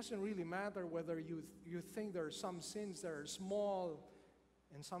 Doesn't really matter whether you think there are some sins that are small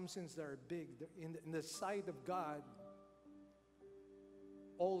and some sins that are big. In the sight of God,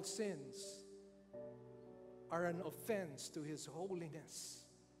 all sins are an offense to His holiness.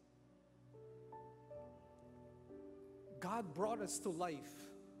 God brought us to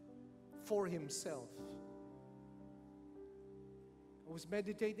life for Himself. I was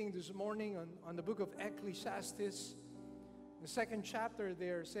meditating this morning on the book of Ecclesiastes. The second chapter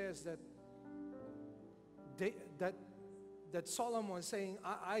there says that Solomon was saying,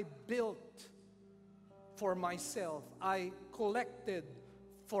 I built for myself. I collected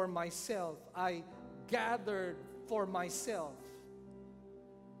for myself. I gathered for myself.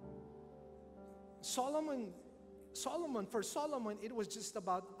 For Solomon, it was just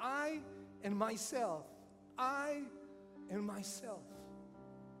about I and myself. I and myself.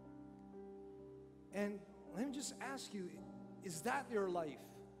 And let me just ask you, is that your life?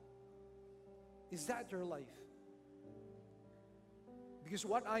 Is that your life? Because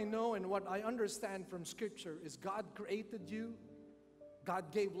what I know and what I understand from Scripture is God created you,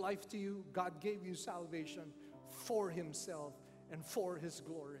 God gave life to you, God gave you salvation for Himself and for His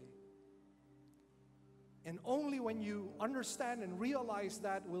glory. And only when you understand and realize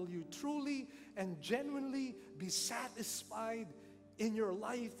that will you truly and genuinely be satisfied in your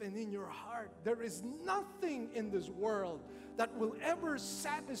life and in your heart. There is nothing in this world that will ever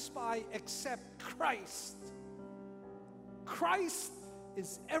satisfy except Christ. Christ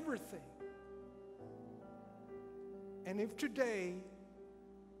is everything. And if today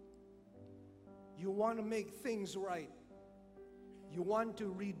you want to make things right, you want to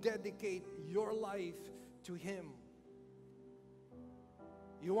rededicate your life to Him,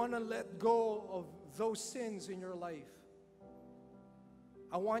 you want to let go of those sins in your life,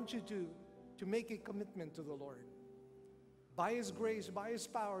 I want you to make a commitment to the Lord. By His grace, by His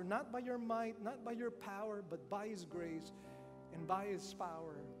power, not by your might, not by your power, but by His grace and by His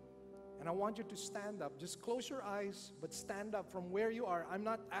power. And I want you to stand up. Just close your eyes, but stand up from where you are. I'm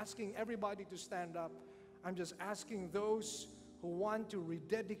not asking everybody to stand up. I'm just asking those who want to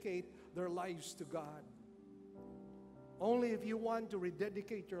rededicate their lives to God. Only if you want to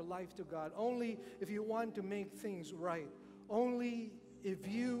rededicate your life to God. Only if you want to make things right. Only if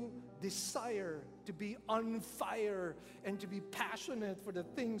you desire to be on fire and to be passionate for the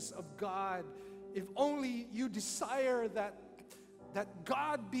things of God. If only you desire that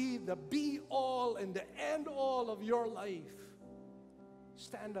God be the be-all and the end-all of your life.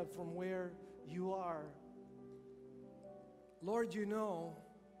 Stand up from where you are. Lord, you know,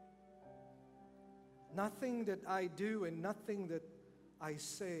 nothing that I do and nothing that I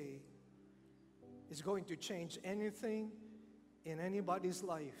say is going to change anything in anybody's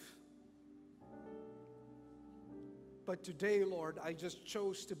life. But today, Lord, I just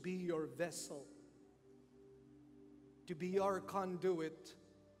chose to be your vessel, to be your conduit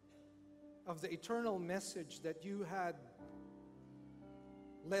of the eternal message that you had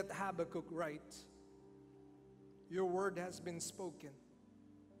let Habakkuk write. Your word has been spoken.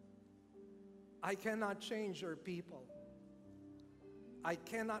 I cannot change your people. I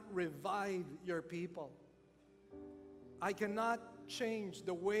cannot revive your people. I cannot change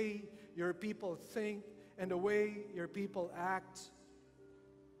the way your people think and the way your people act.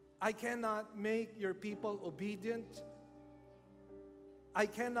 I cannot make your people obedient. I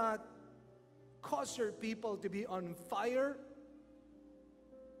cannot cause your people to be on fire.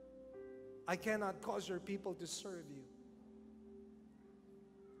 I cannot cause your people to serve you.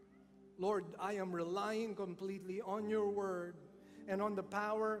 Lord, I am relying completely on your word and on the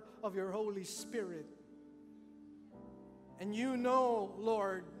power of your Holy Spirit. And you know,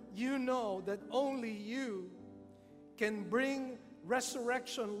 Lord, you know that only you can bring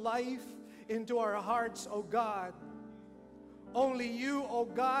resurrection life into our hearts, O God. Only you, O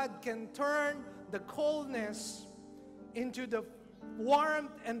God, can turn the coldness into the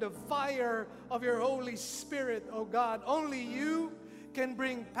warmth and the fire of your Holy Spirit, O God. Only you can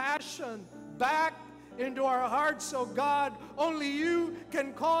bring passion back into our hearts, oh God. Only you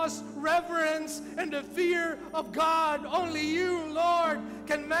can cause reverence and the fear of God. Only you, Lord,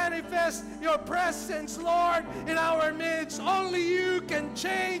 can manifest your presence, Lord, in our midst. Only you can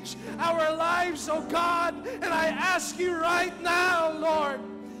change our lives, oh God. And I ask you right now, Lord,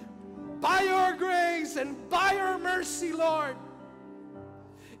 by your grace and by your mercy, Lord,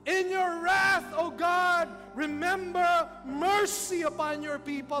 in your wrath, oh God, remember mercy upon your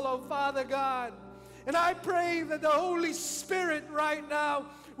people, oh Father God. And I pray that the Holy Spirit right now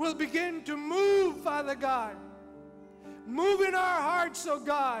will begin to move, Father God. Move in our hearts, oh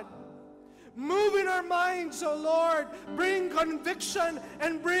God. Move in our minds, oh Lord. Bring conviction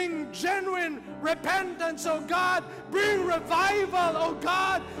and bring genuine repentance, oh God. Bring revival, oh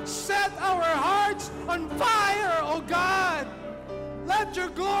God. Set our hearts on fire, oh God. Let your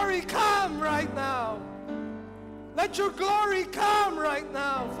glory come right now. Let your glory come right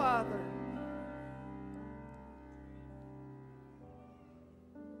now, Father.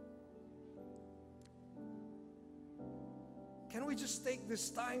 Can we just take this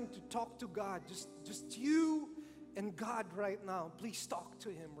time to talk to God? Just you and God right now. Please talk to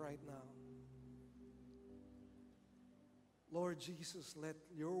Him right now. Lord Jesus, let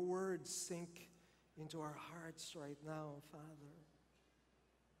your word sink into our hearts right now, Father.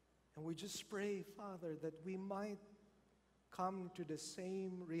 And we just pray, Father, that we might come to the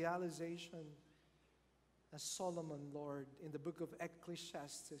same realization as Solomon, Lord, in the book of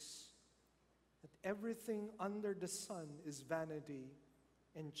Ecclesiastes, that everything under the sun is vanity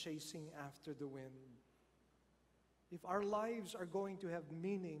and chasing after the wind. If our lives are going to have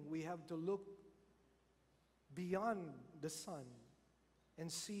meaning, we have to look beyond the sun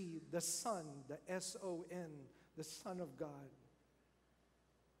and see the Son, the S-O-N, the Son of God.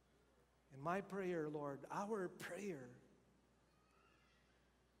 And my prayer, Lord, our prayer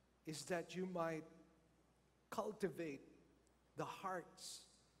is that you might cultivate the hearts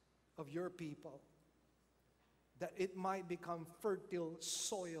of your people, that it might become fertile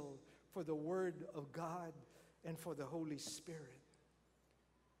soil for the Word of God and for the Holy Spirit.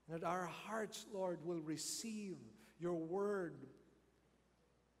 And that our hearts, Lord, will receive your Word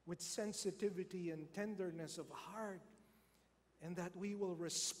with sensitivity and tenderness of heart, and that we will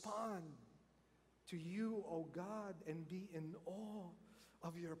respond to you, O God, and be in awe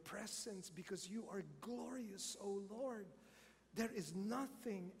of your presence, because you are glorious, O Lord. There is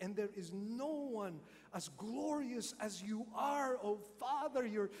nothing and there is no one as glorious as you are, O Father.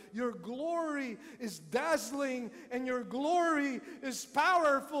 Your glory is dazzling and your glory is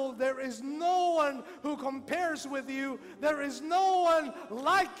powerful. There is no one who compares with you. There is no one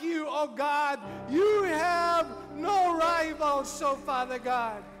like you, O God. You have no rivals, so Father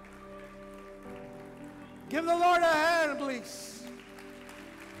God. Give the Lord a hand, please.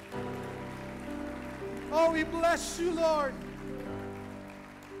 Oh, we bless you, Lord.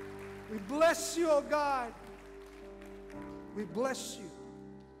 We bless you, oh God. We bless you.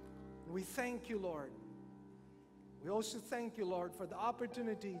 We thank you, Lord. We also thank you, Lord, for the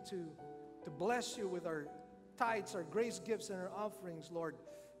opportunity to bless you with our tithes, our grace gifts, and our offerings. Lord,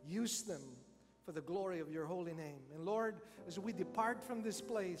 use them for the glory of your holy name. And Lord, as we depart from this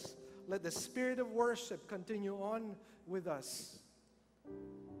place, let the spirit of worship continue on with us.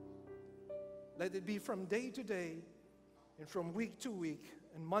 Let it be from day to day, and from week to week,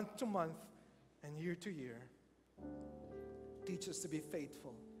 and month to month, and year to year. Teach us to be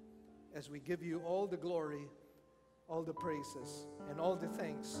faithful as we give you all the glory, all the praises, and all the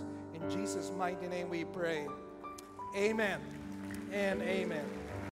thanks. In Jesus' mighty name we pray. Amen and amen.